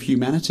serve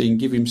humanity and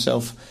give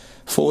himself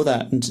for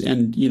that.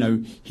 And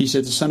he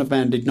said the Son of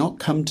Man did not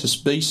come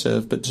to be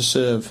served, but to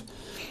serve.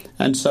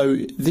 And so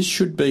this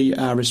should be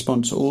our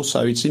response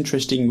also. It's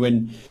interesting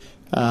when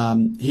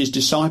his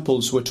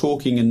disciples were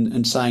talking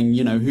and saying,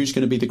 who's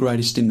going to be the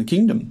greatest in the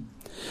kingdom?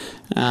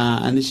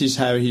 And this is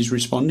how he's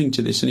responding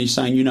to this. And he's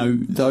saying,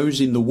 those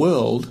in the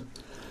world,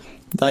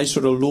 they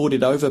sort of lord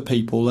it over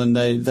people, and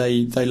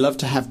they love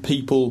to have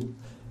people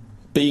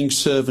being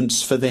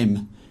servants for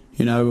them.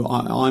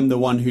 I'm the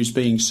one who's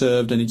being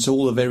served, and it's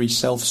all a very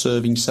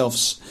self-serving,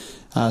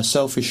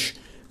 selfish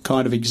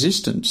kind of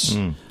existence.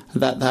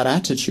 That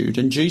attitude.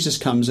 And Jesus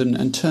comes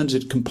and turns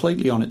it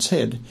completely on its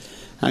head,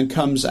 and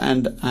comes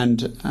and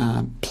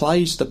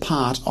plays the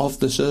part of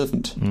the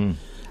servant,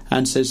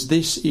 and says,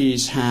 this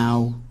is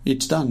how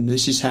it's done,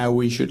 this is how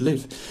we should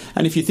live.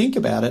 And if you think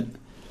about it,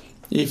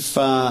 if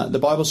the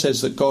Bible says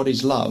that God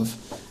is love,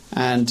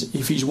 and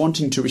if he's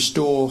wanting to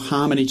restore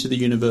harmony to the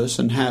universe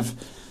and have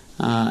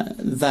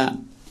that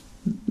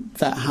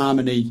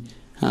harmony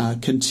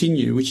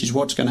continue, which is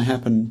what's going to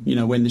happen,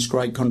 when this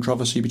great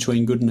controversy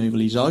between good and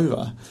evil is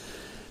over,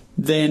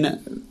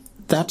 then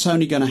that's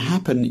only going to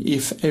happen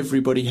if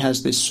everybody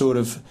has this sort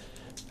of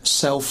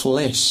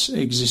selfless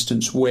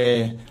existence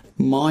where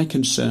my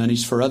concern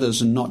is for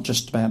others and not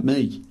just about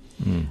me.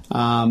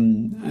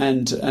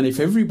 And if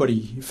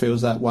everybody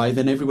feels that way,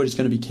 then everybody's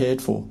going to be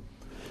cared for,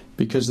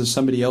 because there's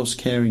somebody else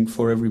caring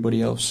for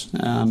everybody else.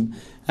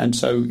 And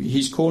so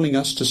he's calling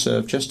us to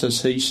serve just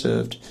as he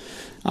served.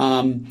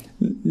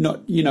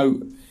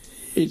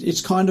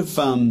 It's kind of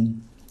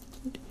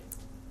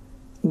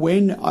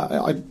when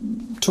I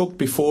talked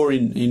before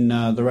in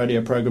the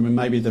radio program, and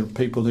maybe there are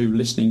people who are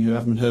listening who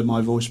haven't heard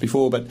my voice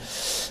before, but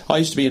I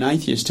used to be an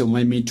atheist till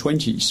my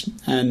mid-20s,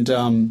 and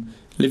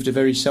lived a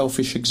very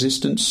selfish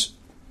existence.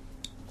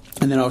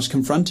 And then I was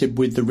confronted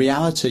with the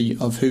reality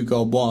of who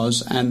God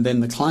was, and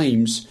then the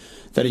claims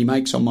that he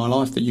makes on my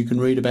life that you can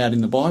read about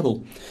in the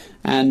Bible.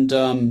 And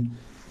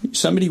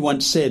somebody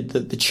once said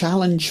that the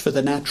challenge for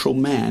the natural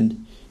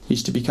man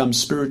is to become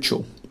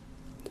spiritual,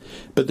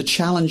 but the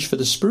challenge for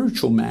the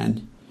spiritual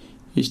man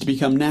is to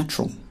become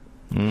natural.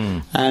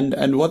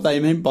 And what they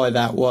meant by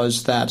that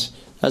was that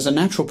as a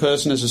natural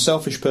person, as a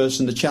selfish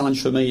person, the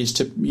challenge for me is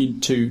to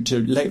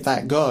let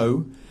that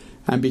go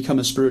and become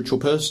a spiritual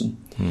person.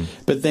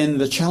 But then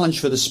the challenge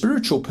for the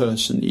spiritual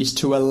person is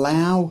to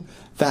allow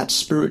that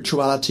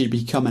spirituality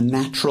become a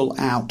natural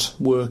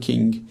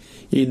outworking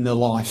in the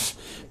life.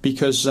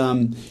 Because,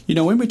 when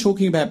we're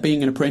talking about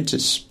being an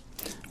apprentice,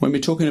 when we're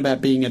talking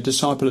about being a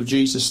disciple of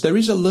Jesus, there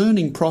is a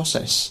learning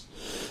process.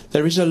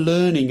 There is a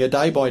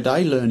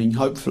day-by-day learning,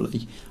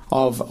 hopefully,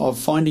 of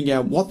finding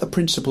out what the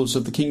principles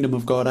of the kingdom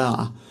of God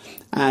are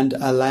and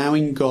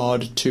allowing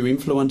God to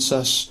influence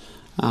us,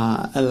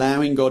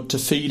 allowing God to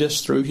feed us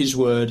through his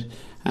word,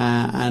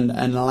 and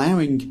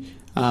allowing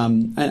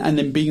and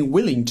then being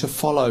willing to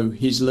follow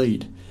his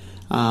lead.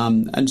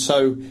 And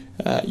so,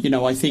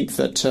 I think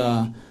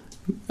that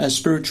as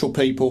spiritual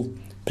people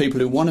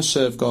who want to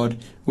serve God,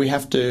 we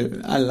have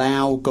to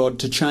allow God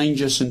to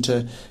change us and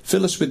to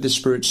fill us with the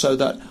Spirit so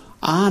that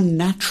our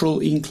natural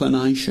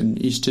inclination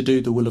is to do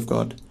the will of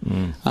God.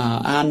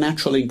 Our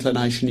natural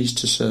inclination is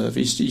to serve,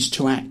 is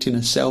to act in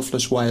a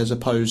selfless way as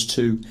opposed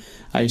to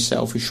a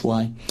selfish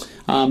way.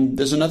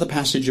 There's another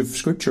passage of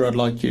Scripture I'd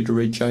like you to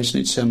read,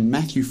 Jason. It's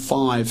Matthew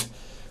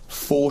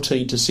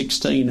 5:14 to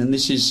 16, and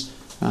this is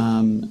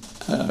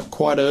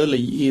quite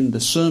early in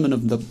the Sermon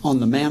on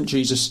the Mount.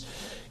 Jesus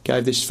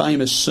gave this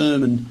famous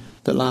sermon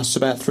that lasts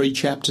about 3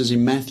 chapters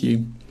in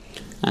Matthew,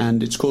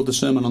 and it's called the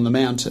Sermon on the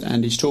Mount,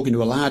 and he's talking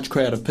to a large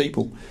crowd of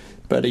people.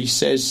 But he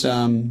says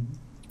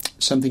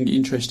something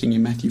interesting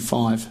in Matthew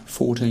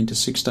 5:14 to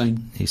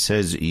 16. He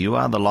says, "You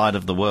are the light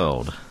of the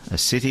world. A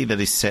city that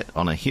is set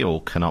on a hill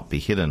cannot be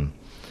hidden.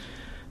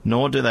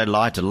 Nor do they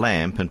light a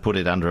lamp and put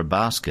it under a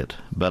basket,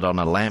 but on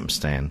a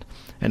lampstand,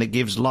 and it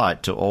gives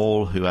light to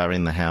all who are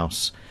in the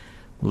house.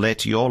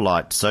 Let your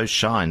light so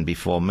shine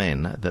before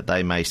men that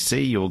they may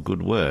see your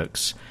good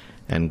works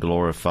and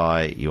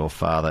glorify your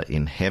Father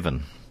in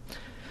heaven."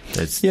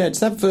 It's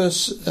that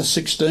verse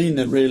 16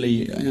 that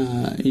really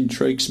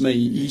intrigues me.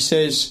 He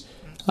says,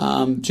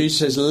 Jesus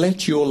says,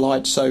 "Let your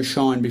light so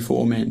shine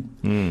before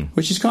men,"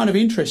 which is kind of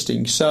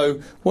interesting. So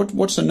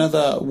what's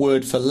another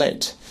word for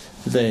let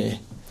there?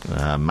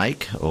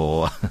 Make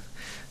or...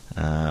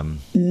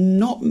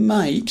 Not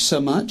make so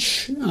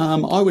much.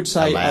 I would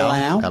say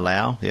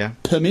allow, yeah.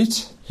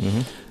 Permit.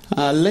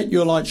 Let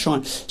your light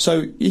shine.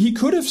 So he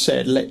could have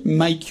said,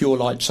 make your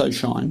light so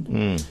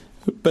shine.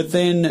 But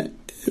then,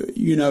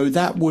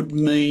 that would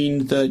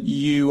mean that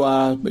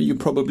you're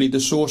probably the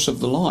source of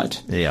the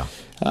light. Yeah.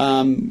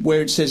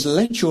 Where it says,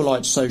 let your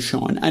light so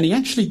shine. And he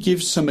actually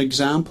gives some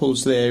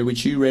examples there,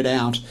 which you read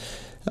out.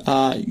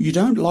 You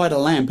don't light a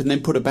lamp and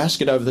then put a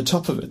basket over the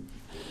top of it.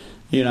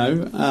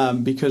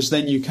 Because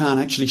then you can't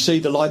actually see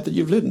the light that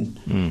you've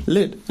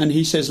lit. And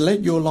he says,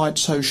 let your light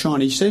so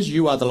shine. He says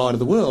you are the light of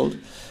the world,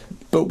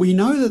 but we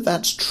know that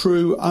that's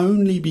true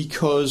only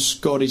because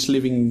God is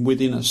living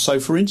within us. So,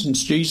 for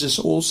instance, Jesus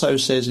also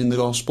says in the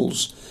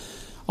Gospels,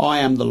 I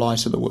am the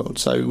light of the world.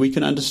 So we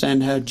can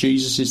understand how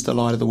Jesus is the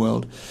light of the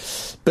world.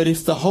 But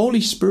if the Holy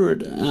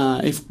Spirit,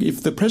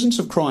 if the presence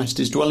of Christ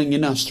is dwelling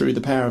in us through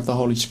the power of the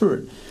Holy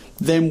Spirit,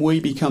 then we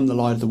become the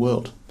light of the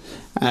world.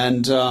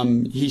 And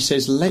he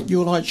says, let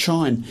your light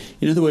shine.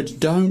 In other words,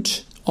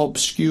 don't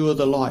obscure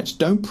the light.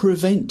 Don't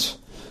prevent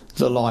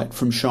the light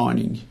from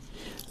shining.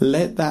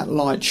 Let that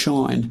light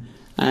shine.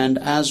 And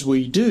as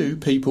we do,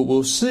 people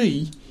will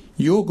see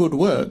your good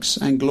works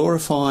and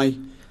glorify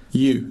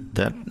you.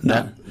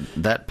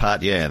 That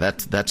part,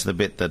 that's the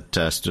bit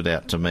that stood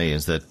out to me,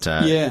 is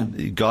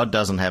that God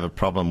doesn't have a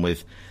problem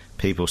with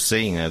people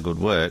seeing our good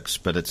works,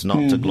 but it's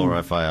not to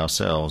glorify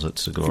ourselves,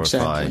 it's to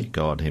glorify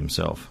God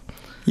himself.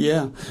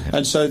 Yeah,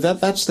 and so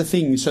that's the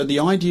thing. So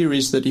the idea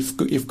is that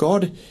if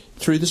God,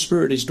 through the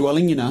Spirit, is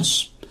dwelling in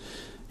us,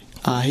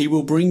 he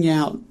will bring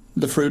out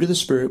the fruit of the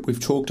Spirit. We've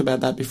talked about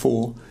that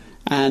before.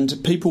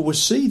 And people will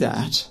see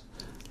that,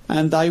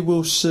 and they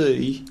will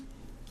see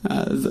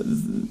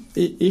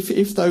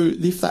if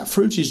that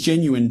fruit is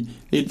genuine,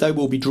 they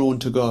will be drawn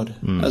to God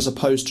as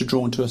opposed to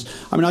drawn to us.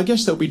 I mean, I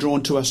guess they'll be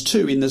drawn to us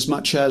too, in as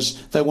much as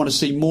they want to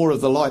see more of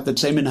the light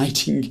that's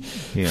emanating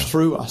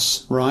through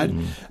us, right?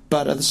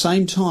 But at the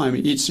same time,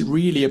 it's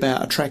really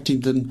about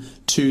attracting them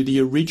to the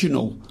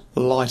original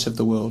light of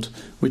the world,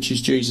 which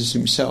is Jesus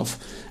himself.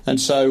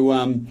 And so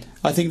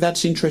I think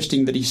that's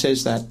interesting that he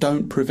says that.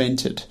 Don't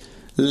prevent it.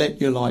 Let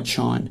your light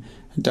shine.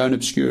 Don't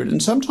obscure it.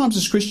 And sometimes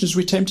as Christians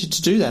we're tempted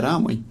to do that,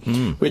 aren't we?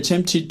 We're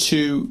tempted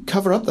to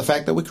cover up the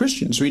fact that we're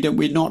Christians.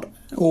 We're not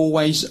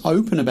always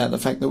open about the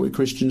fact that we're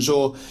Christians,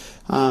 or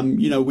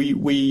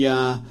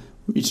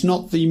it's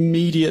not the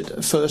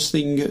immediate first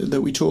thing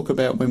that we talk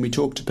about when we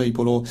talk to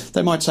people. Or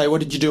they might say, what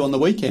did you do on the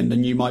weekend?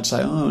 And you might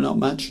say, oh, not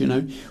much,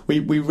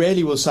 We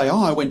rarely will say,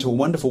 oh, I went to a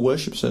wonderful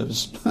worship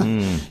service.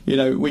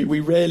 We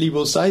rarely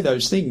will say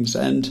those things.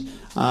 And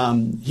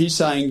he's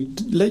saying,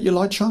 let your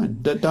light shine.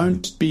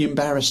 Don't be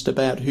embarrassed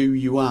about who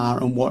you are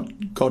and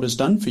what God has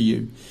done for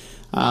you.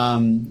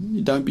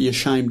 Don't be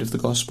ashamed of the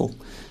gospel.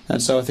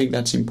 And so I think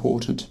that's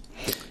important.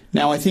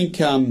 Now, I think...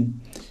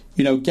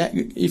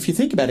 if you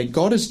think about it,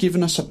 God has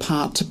given us a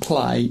part to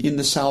play in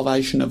the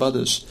salvation of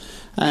others.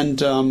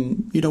 And,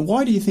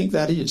 why do you think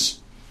that is?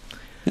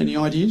 Any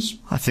ideas?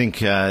 I think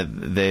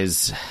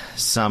there's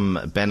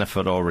some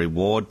benefit or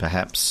reward,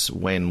 perhaps,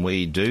 when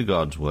we do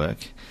God's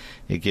work.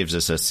 It gives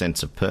us a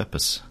sense of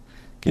purpose,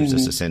 gives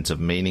us a sense of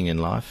meaning in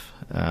life.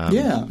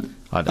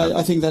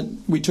 I think that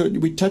we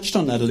touched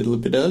on that a little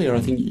bit earlier.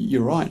 I think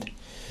you're right.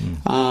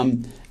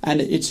 And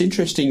it's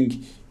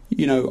interesting,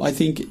 I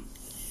think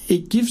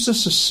it gives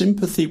us a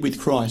sympathy with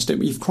Christ.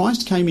 If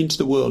Christ came into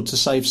the world to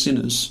save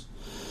sinners,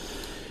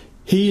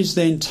 he is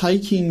then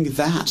taking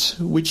that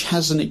which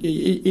has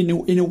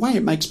in a way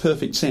it makes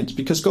perfect sense,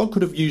 because God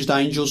could have used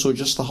angels or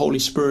just the Holy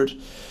Spirit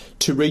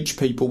to reach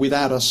people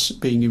without us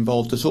being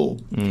involved at all.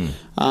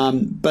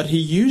 But he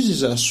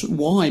uses us.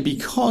 Why?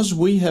 Because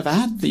we have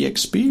had the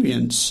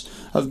experience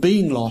of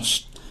being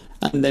lost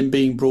and then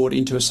being brought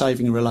into a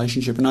saving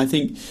relationship. And I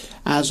think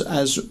as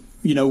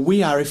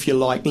we are, if you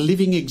like,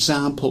 living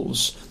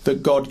examples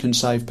that God can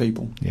save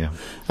people. Yeah.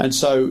 And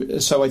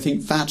so I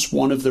think that's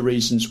one of the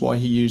reasons why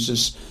he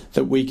uses,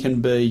 that we can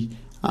be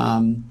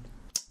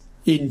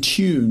in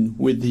tune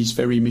with his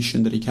very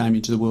mission that he came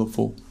into the world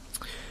for.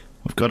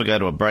 We've got to go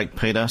to a break,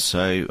 Peter,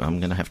 so I'm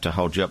going to have to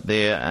hold you up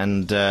there.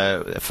 And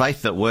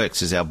Faith That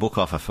Works is our book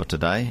offer for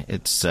today.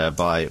 It's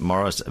by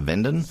Maurice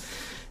Venden.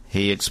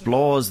 He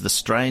explores the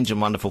strange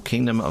and wonderful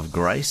kingdom of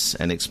grace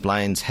and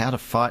explains how to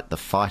fight the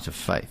fight of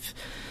faith.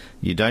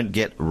 You don't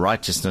get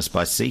righteousness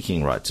by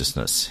seeking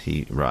righteousness,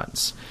 he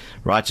writes.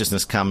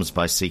 Righteousness comes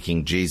by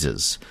seeking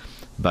Jesus.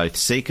 Both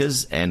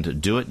seekers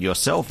and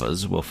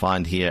do-it-yourselfers will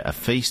find here a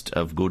feast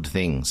of good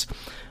things.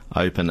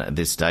 Open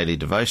this daily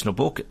devotional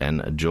book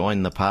and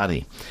join the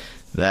party.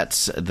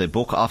 That's the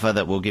book offer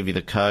that will give you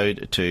the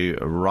code to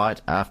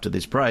right after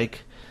this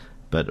break.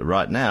 But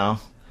right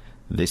now,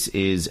 this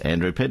is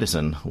Andrew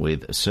Peterson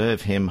with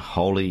Serve Him,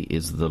 Holy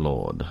is the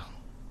Lord.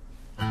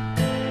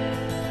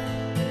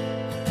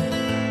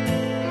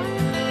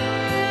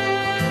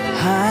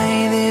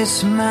 High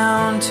this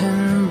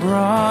mountain,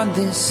 broad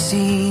this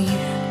sea,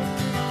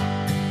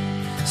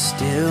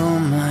 still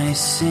my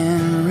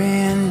sin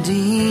ran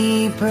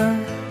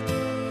deeper.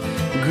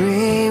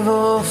 Grave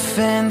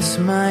offense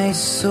my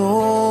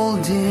soul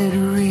did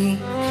wreak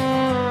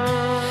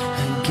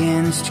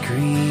against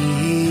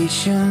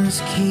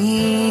creation's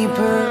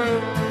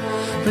keeper.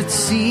 But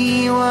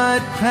see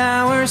what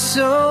power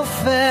so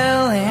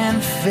fell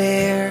and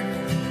fair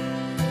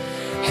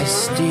has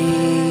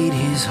stayed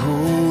his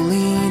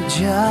holy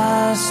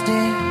justice.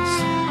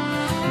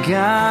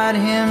 God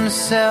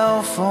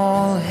himself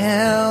all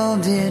hell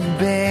did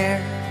bear.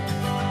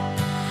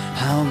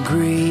 How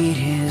great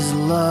his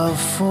love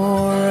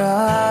for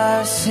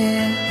us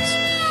is.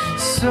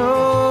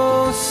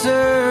 So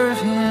serve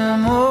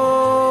him,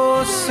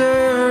 oh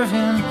serve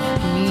him,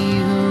 he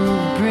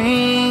who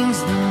brings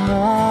the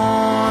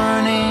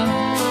morning.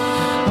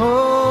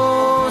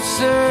 Oh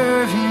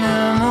serve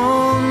him,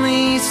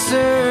 only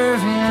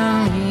serve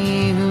him,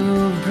 he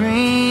who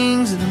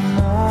brings the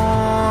morning.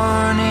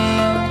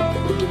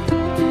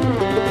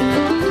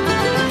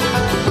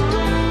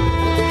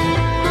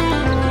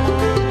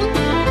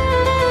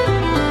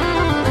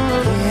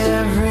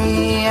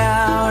 Every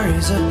hour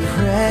is a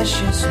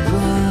precious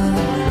boon.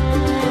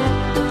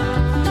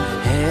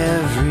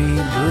 Every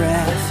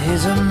breath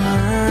is a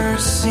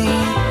mercy.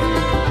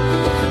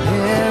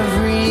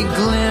 Every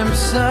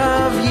glimpse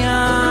of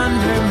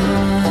yonder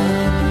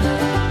moon,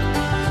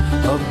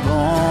 a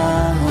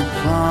balm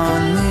upon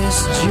this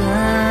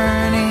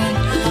journey.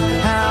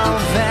 How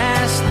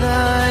vast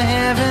the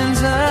heavens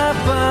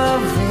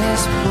above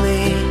this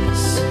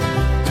place,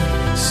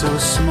 so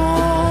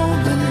small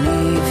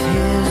beneath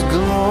his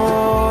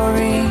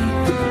glory.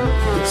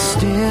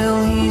 Still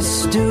he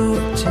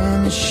stooped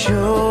and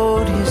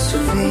showed his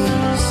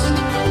face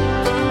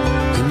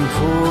and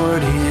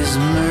poured his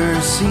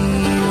mercy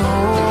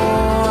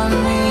on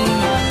me.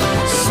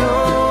 So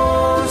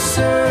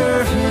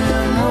serve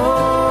him,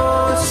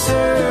 oh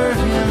serve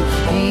him,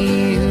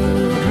 he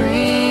who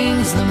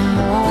brings the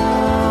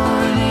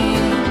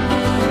morning.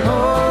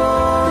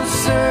 Oh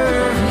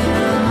serve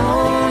him,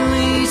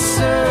 only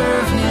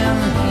serve him,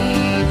 he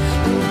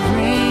who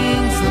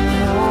brings the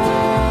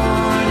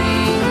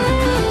morning.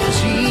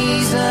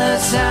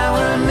 Jesus,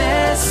 our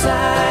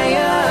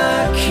Messiah,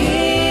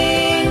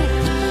 King,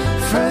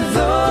 for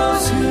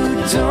those who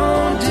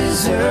don't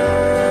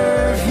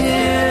deserve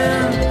him.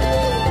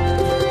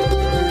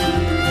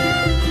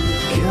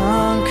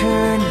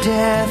 Conquered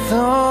death,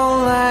 all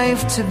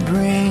life to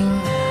bring.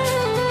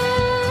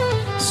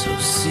 So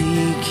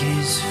seek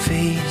his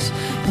face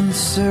and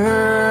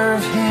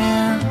serve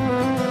him.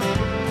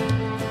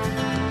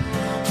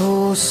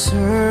 Oh,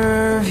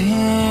 serve him.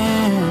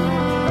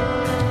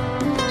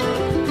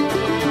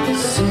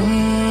 Sing,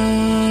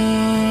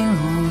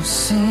 oh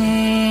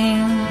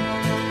sing,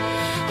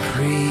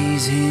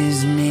 praise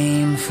his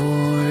name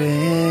forever.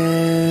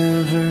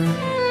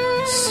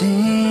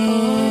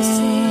 Sing,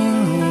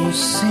 oh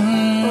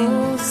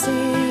sing,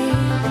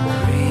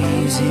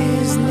 praise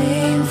his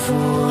name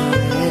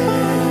forever.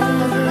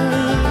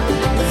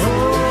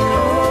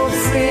 Oh,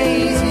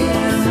 praise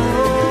him,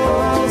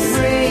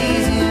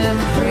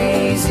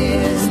 praise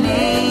his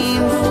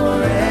name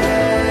forever.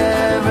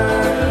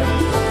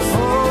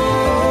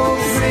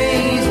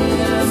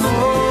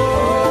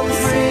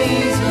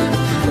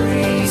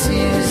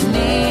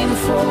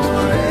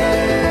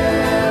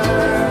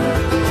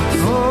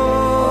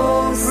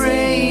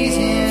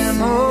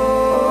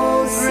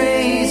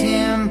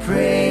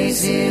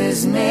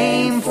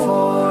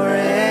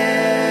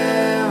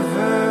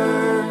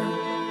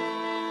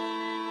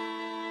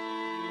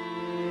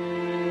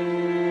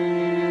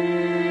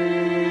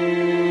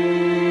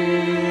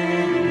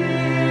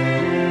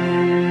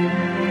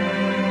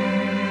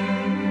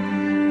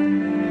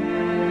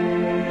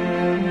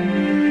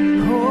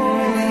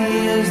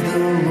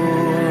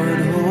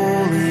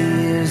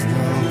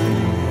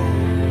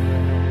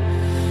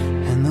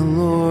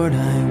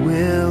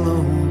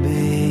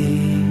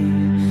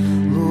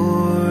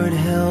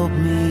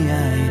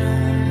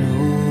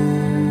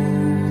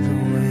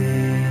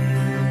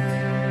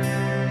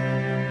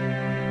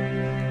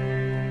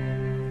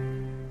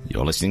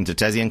 You're listening to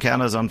Tassie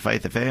Encounters on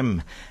Faith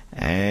FM,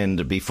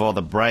 and before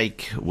the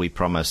break we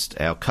promised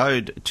our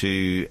code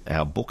to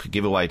our book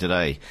giveaway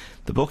today.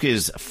 The book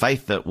is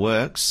Faith That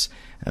Works,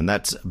 and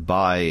that's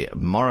by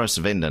Morris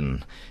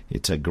Venden.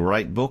 It's a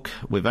great book.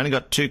 We've only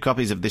got 2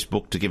 copies of this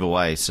book to give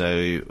away,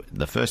 so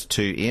the first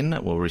 2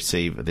 in will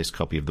receive this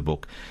copy of the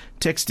book.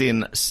 Text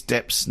in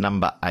steps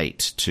number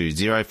 8 to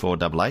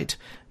 0488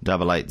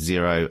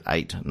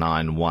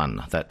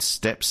 880891. That's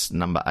steps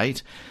number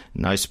 8,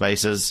 no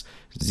spaces,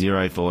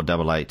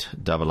 0488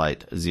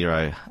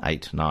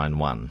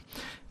 880891.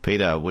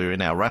 Peter, we're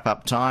in our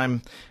wrap-up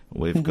time.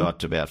 We've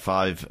got about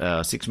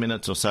 6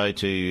 minutes or so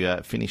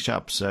to finish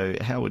up. So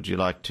how would you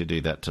like to do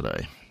that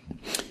today?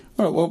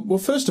 All right, well,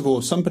 first of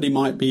all, somebody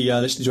might be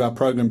listening to our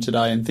program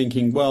today and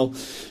thinking, well,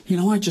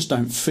 I just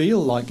don't feel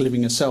like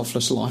living a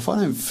selfless life. I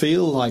don't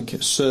feel like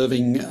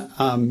serving,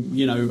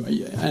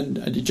 and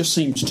it just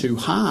seems too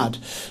hard,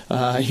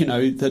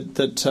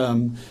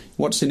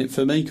 what's in it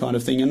for me kind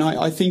of thing. And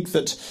I think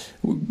that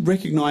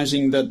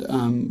recognising that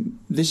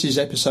this is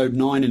episode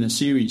 9 in a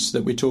series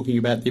that we're talking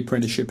about the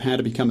apprenticeship, how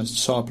to become a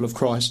disciple of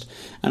Christ.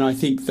 And I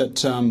think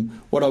that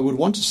what I would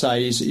want to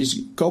say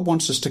is God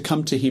wants us to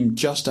come to him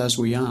just as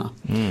we are.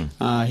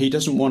 He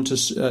doesn't want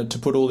us to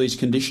put all these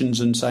conditions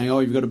and saying, oh,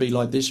 you've got to be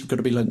like this, you've got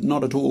to be like...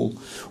 Not at all.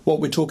 What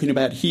we're talking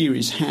about here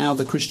is how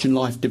the Christian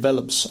life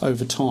develops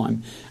over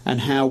time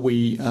and how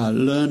we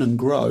learn and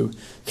grow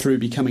through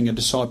becoming a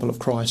disciple of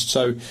Christ.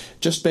 So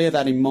just bear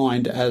that in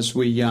mind as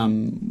we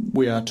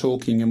are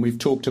talking. And we've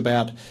talked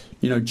about,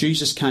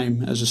 Jesus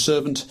came as a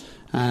servant,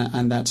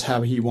 and that's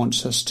how he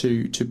wants us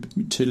to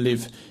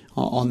live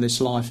on this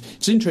life.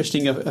 It's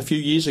interesting, a few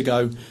years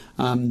ago,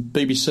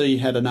 BBC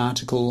had an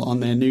article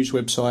on their news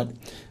website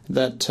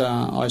that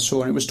I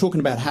saw, and it was talking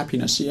about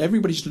happiness.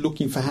 Everybody's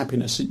looking for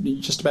happiness.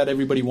 Just about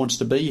everybody wants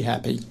to be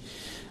happy.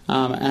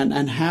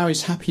 And how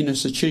is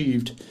happiness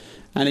achieved?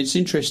 And it's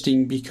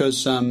interesting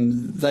because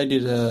they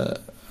did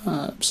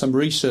some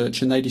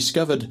research, and they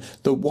discovered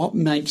that what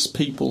makes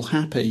people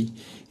happy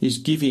is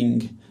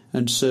giving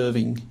and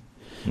serving.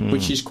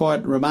 Which is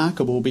quite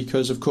remarkable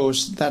because, of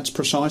course, that's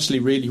precisely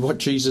really what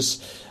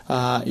Jesus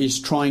is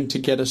trying to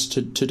get us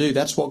to do.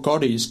 That's what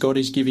God is. God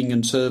is giving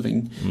and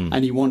serving,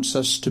 and he wants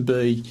us to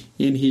be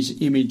in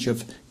his image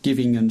of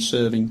giving and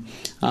serving.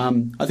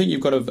 I think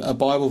you've got a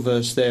Bible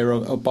verse there,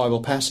 a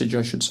Bible passage,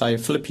 I should say,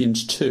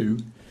 Philippians 2,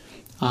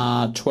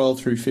 12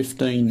 through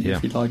 15,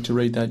 if you'd like to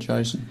read that,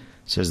 Jason.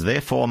 It says,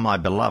 "Therefore, my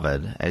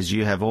beloved, as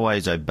you have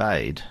always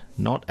obeyed,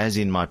 not as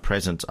in my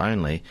presence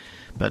only,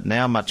 but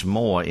now much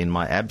more in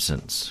my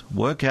absence,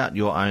 work out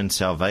your own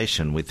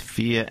salvation with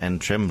fear and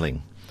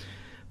trembling.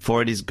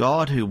 For it is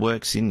God who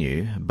works in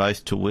you,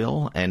 both to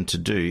will and to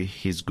do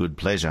his good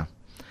pleasure.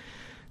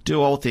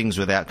 Do all things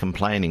without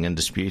complaining and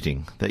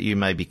disputing, that you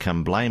may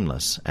become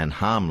blameless and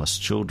harmless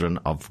children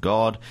of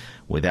God,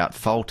 without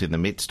fault in the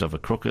midst of a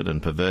crooked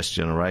and perverse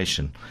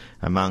generation,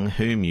 among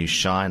whom you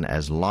shine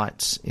as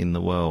lights in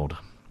the world."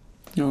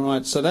 All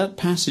right, so that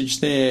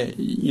passage there,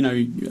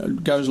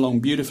 goes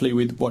along beautifully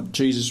with what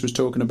Jesus was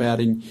talking about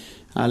in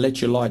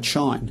 "Let Your Light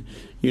Shine."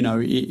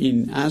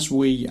 As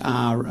we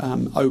are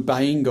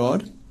obeying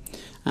God,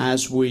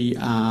 as we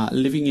are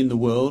living in the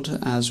world,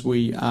 as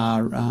we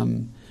are,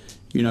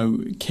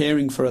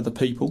 caring for other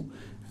people,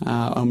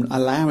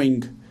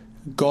 allowing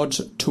God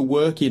to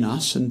work in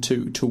us and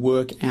to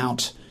work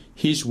out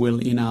his will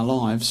in our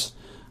lives,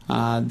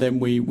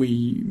 then we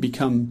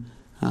become...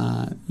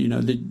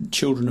 the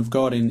children of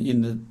God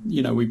in the,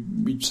 we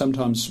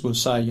sometimes will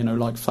say,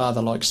 like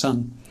father, like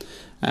son.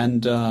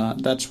 And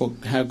that's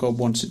how God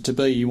wants it to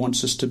be. He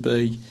wants us to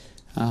be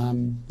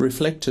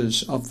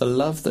reflectors of the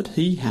love that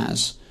he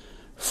has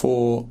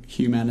for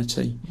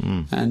humanity.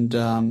 And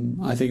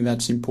I think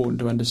that's important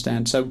to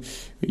understand. So,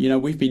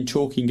 we've been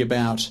talking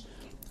about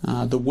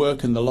the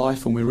work and the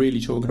life, and we're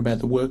really talking about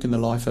the work and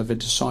the life of a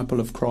disciple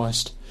of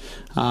Christ.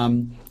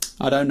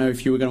 I don't know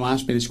if you were going to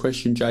ask me this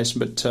question, Jason,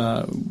 but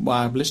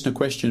our listener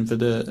question for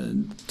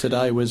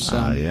today was,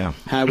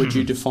 how would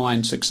you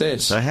define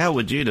success? So how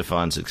would you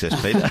define success,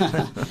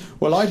 Peter?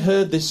 Well, I'd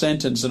heard this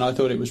sentence and I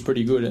thought it was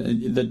pretty good.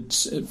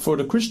 That for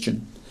the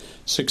Christian,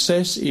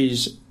 success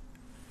is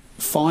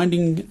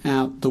finding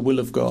out the will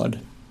of God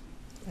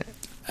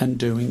and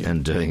doing it.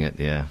 And doing it,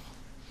 yeah.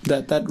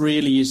 That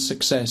really is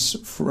success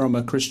from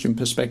a Christian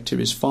perspective,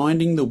 is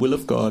finding the will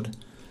of God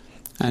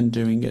and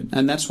doing it.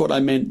 And that's what I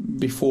meant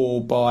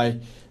before by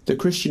the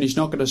Christian is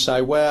not going to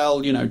say,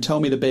 well, tell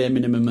me the bare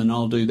minimum and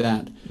I'll do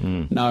that.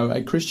 No,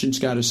 a Christian's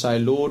going to say,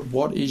 Lord,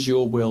 what is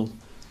your will?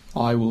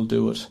 I will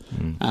do it.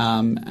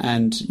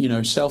 And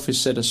self is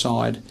set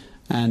aside,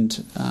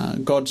 and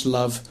God's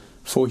love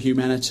for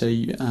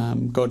humanity,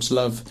 God's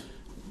love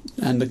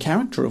and the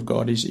character of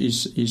God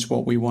is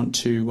what we want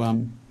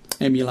to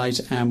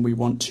emulate and we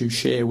want to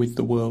share with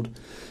the world.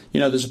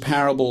 There's a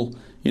parable.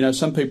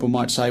 Some people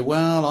might say,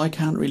 well, I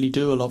can't really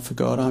do a lot for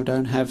God. I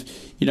don't have,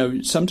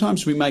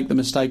 sometimes we make the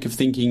mistake of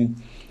thinking,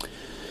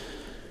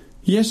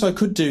 yes, I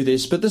could do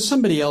this, but there's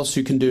somebody else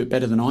who can do it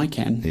better than I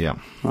can. Yeah.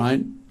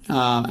 Right?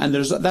 and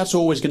that's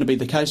always going to be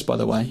the case, by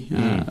the way.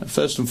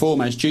 First and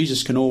foremost,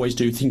 Jesus can always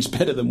do things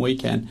better than we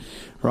can,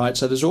 right?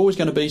 So there's always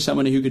going to be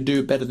someone who can do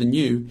it better than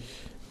you.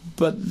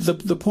 But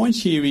the point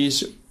here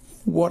is,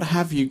 what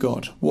have you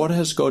got? What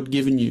has God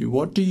given you?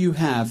 What do you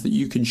have that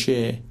you can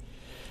share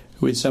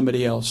with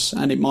somebody else?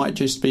 And it might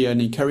just be an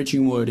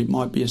encouraging word. It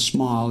might be a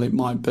smile. It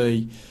might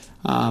be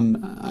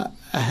a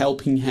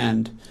helping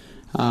hand.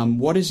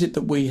 What is it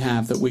that we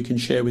have that we can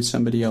share with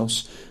somebody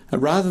else?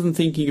 Rather than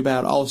thinking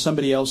about,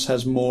 somebody else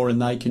has more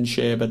and they can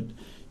share, but,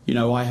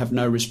 I have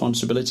no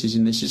responsibilities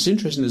in this. It's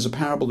interesting, there's a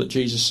parable that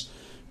Jesus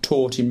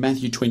taught in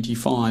Matthew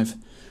 25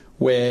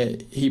 where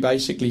he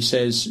basically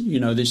says,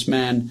 this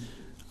man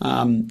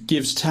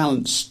gives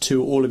talents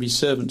to all of his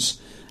servants.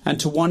 And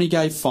to one he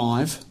gave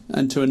 5,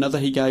 and to another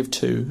he gave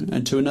 2,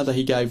 and to another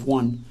he gave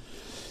 1.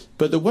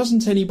 But there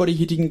wasn't anybody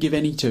he didn't give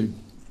any to.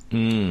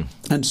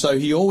 And so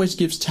he always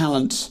gives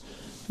talents.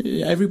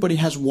 Everybody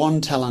has one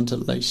talent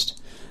at least.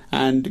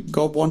 And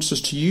God wants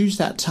us to use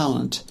that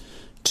talent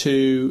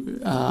to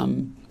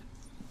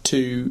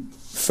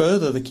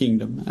further the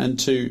kingdom and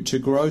to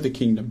grow the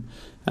kingdom.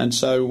 And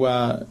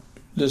so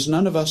there's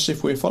none of us,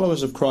 if we're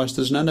followers of Christ,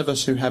 there's none of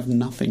us who have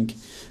nothing.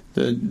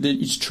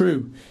 It's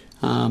true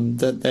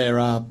that there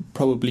are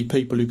probably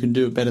people who can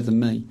do it better than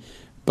me.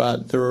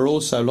 But there are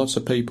also lots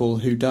of people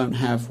who don't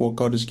have what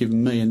God has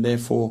given me, and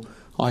therefore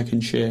I can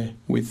share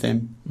with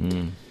them.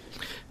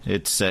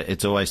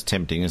 It's always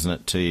tempting, isn't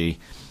it, to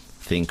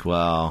think,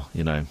 well,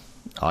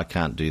 I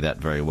can't do that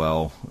very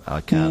well.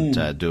 I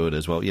can't do it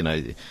as well.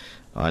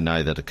 I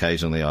know that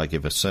occasionally I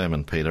give a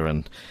sermon, Peter,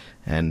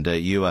 and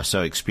you are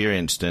so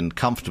experienced and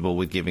comfortable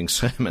with giving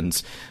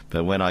sermons,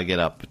 but when I get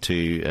up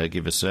to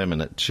give a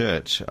sermon at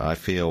church, I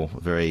feel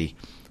very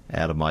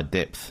out of my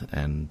depth,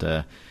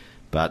 and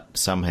but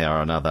somehow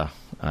or another,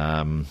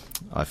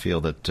 I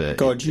feel that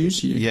God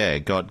uses you. Yeah,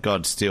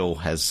 God still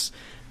has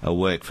a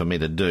work for me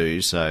to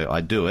do, so I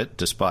do it,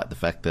 despite the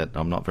fact that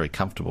I'm not very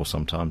comfortable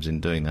sometimes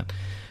in doing that.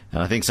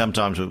 And I think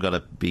sometimes we've got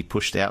to be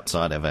pushed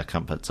outside of our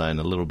comfort zone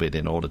a little bit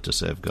in order to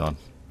serve God.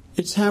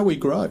 It's how we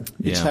grow.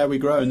 It's how we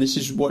grow, and this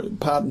is what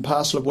part and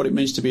parcel of what it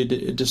means to be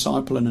a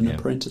disciple and an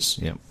apprentice.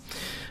 Yeah.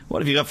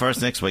 What have you got for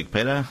us next week,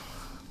 Peter?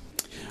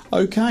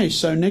 Okay,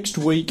 so next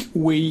week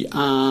we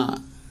are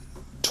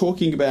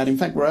talking about, in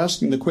fact, we're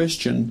asking the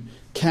question,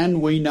 can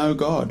we know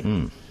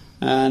God?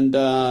 And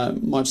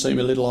might seem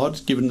a little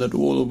odd, given that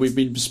all that we've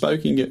been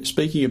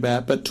speaking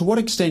about, but to what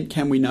extent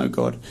can we know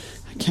God?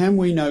 Can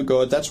we know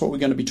God? That's what we're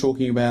going to be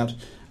talking about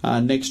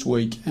next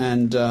week,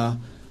 and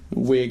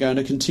we're going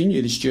to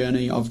continue this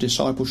journey of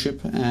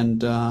discipleship,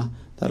 and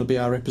that'll be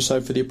our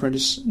episode for the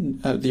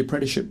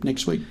apprenticeship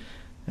next week.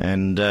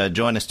 And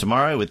join us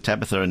tomorrow with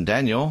Tabitha and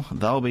Daniel.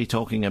 They'll be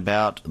talking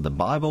about the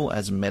Bible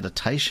as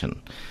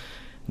meditation.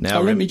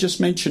 Now, let me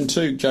just mention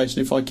too,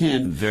 Jason, if I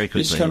can. Very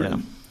quickly,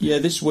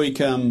 this week,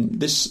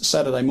 this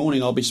Saturday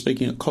morning, I'll be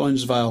speaking at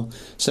Collinsvale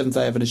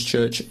Seventh-day Adventist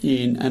Church,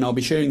 and I'll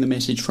be sharing the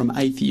message from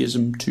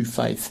atheism to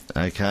faith.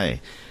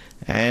 Okay.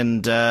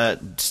 And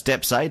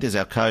Steps 8 is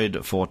our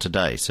code for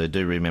today, so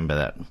do remember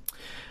that.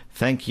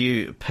 Thank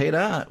you,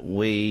 Peter.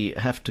 We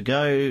have to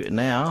go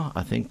now.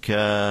 I think,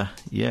 we're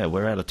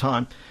out of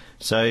time.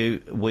 So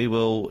we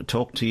will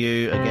talk to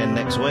you again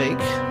next week.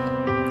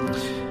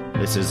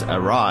 This is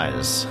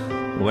Arise.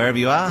 Wherever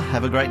you are,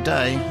 have a great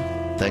day.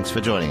 Thanks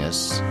for joining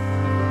us.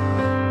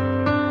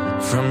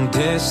 From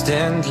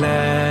distant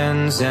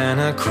lands and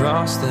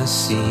across the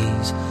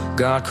seas,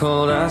 God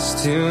called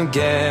us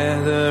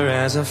together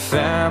as a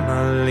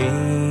family.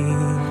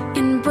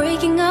 In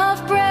breaking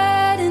of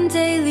bread and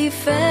daily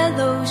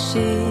fellowship,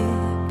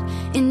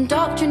 in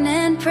doctrine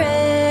and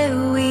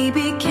prayer we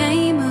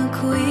became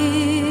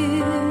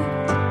equipped.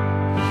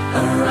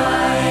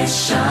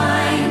 Arise,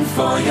 shine,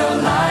 for your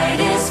light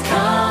is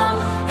come,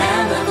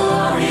 and the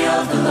glory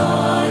of the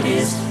Lord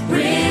is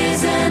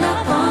risen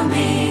upon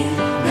thee.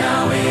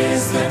 Now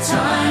is the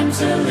time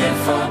to live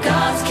for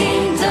God's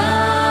kingdom,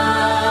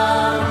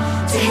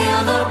 to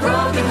heal the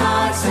broken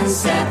hearts and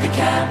set the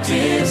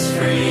captives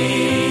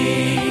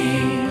free.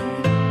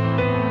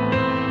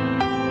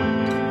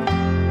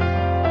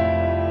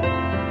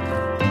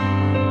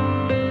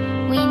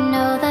 We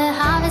know the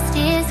harvest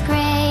is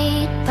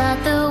great, but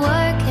the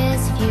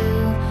workers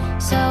few.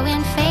 So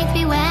in faith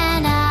we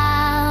went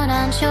out,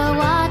 unsure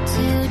what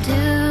to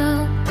do.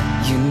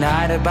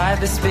 United by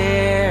the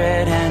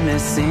Spirit and a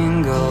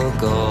single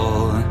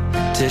goal,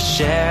 to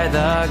share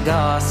the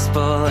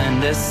gospel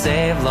and to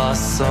save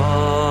lost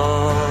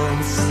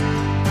souls.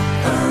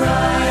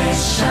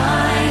 Arise,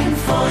 shine,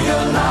 for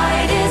your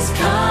light is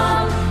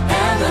come,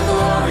 and the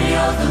glory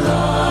of the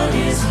Lord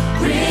is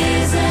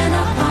risen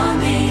upon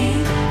thee.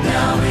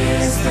 Now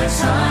is the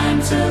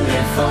time to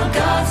live for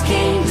God's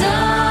kingdom,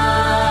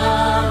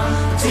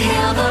 to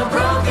heal the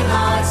broken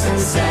hearts and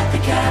set the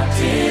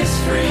captives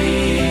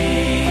free.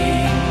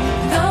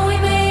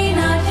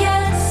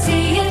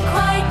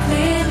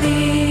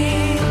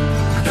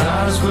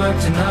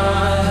 Worked in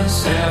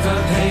us ever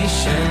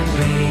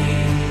patiently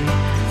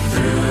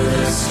through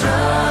the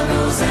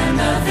struggles and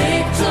the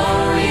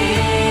victory.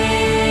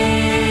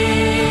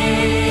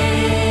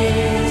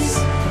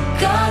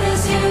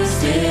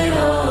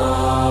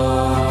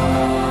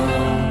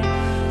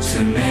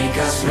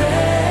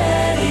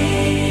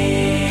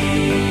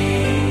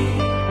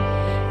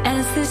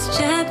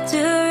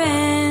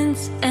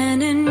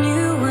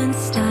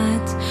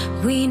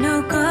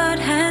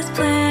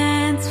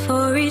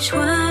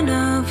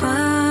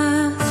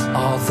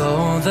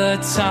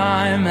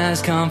 time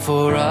has come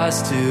for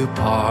us to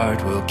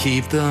part. We'll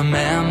keep the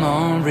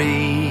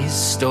memories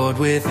stored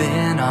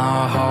within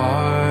our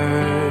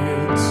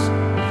hearts.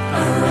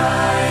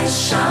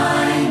 Arise,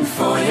 shine,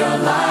 for your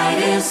light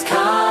is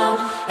come,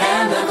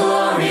 and the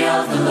glory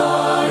of the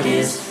Lord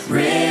is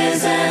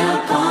risen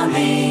upon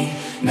thee.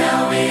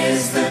 Now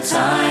is the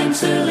time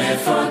to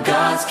live for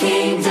God's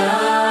kingdom,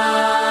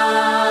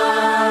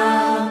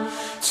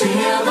 to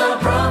heal the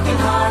broken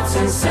hearts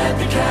and set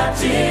the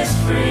captives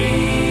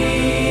free.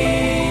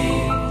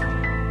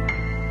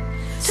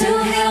 To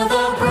heal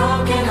the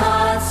broken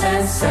hearts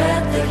and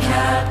set the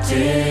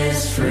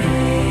captives free.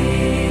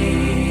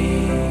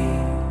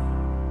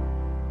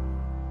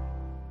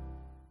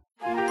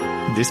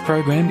 This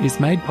program is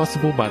made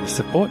possible by the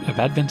support of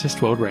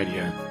Adventist World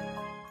Radio.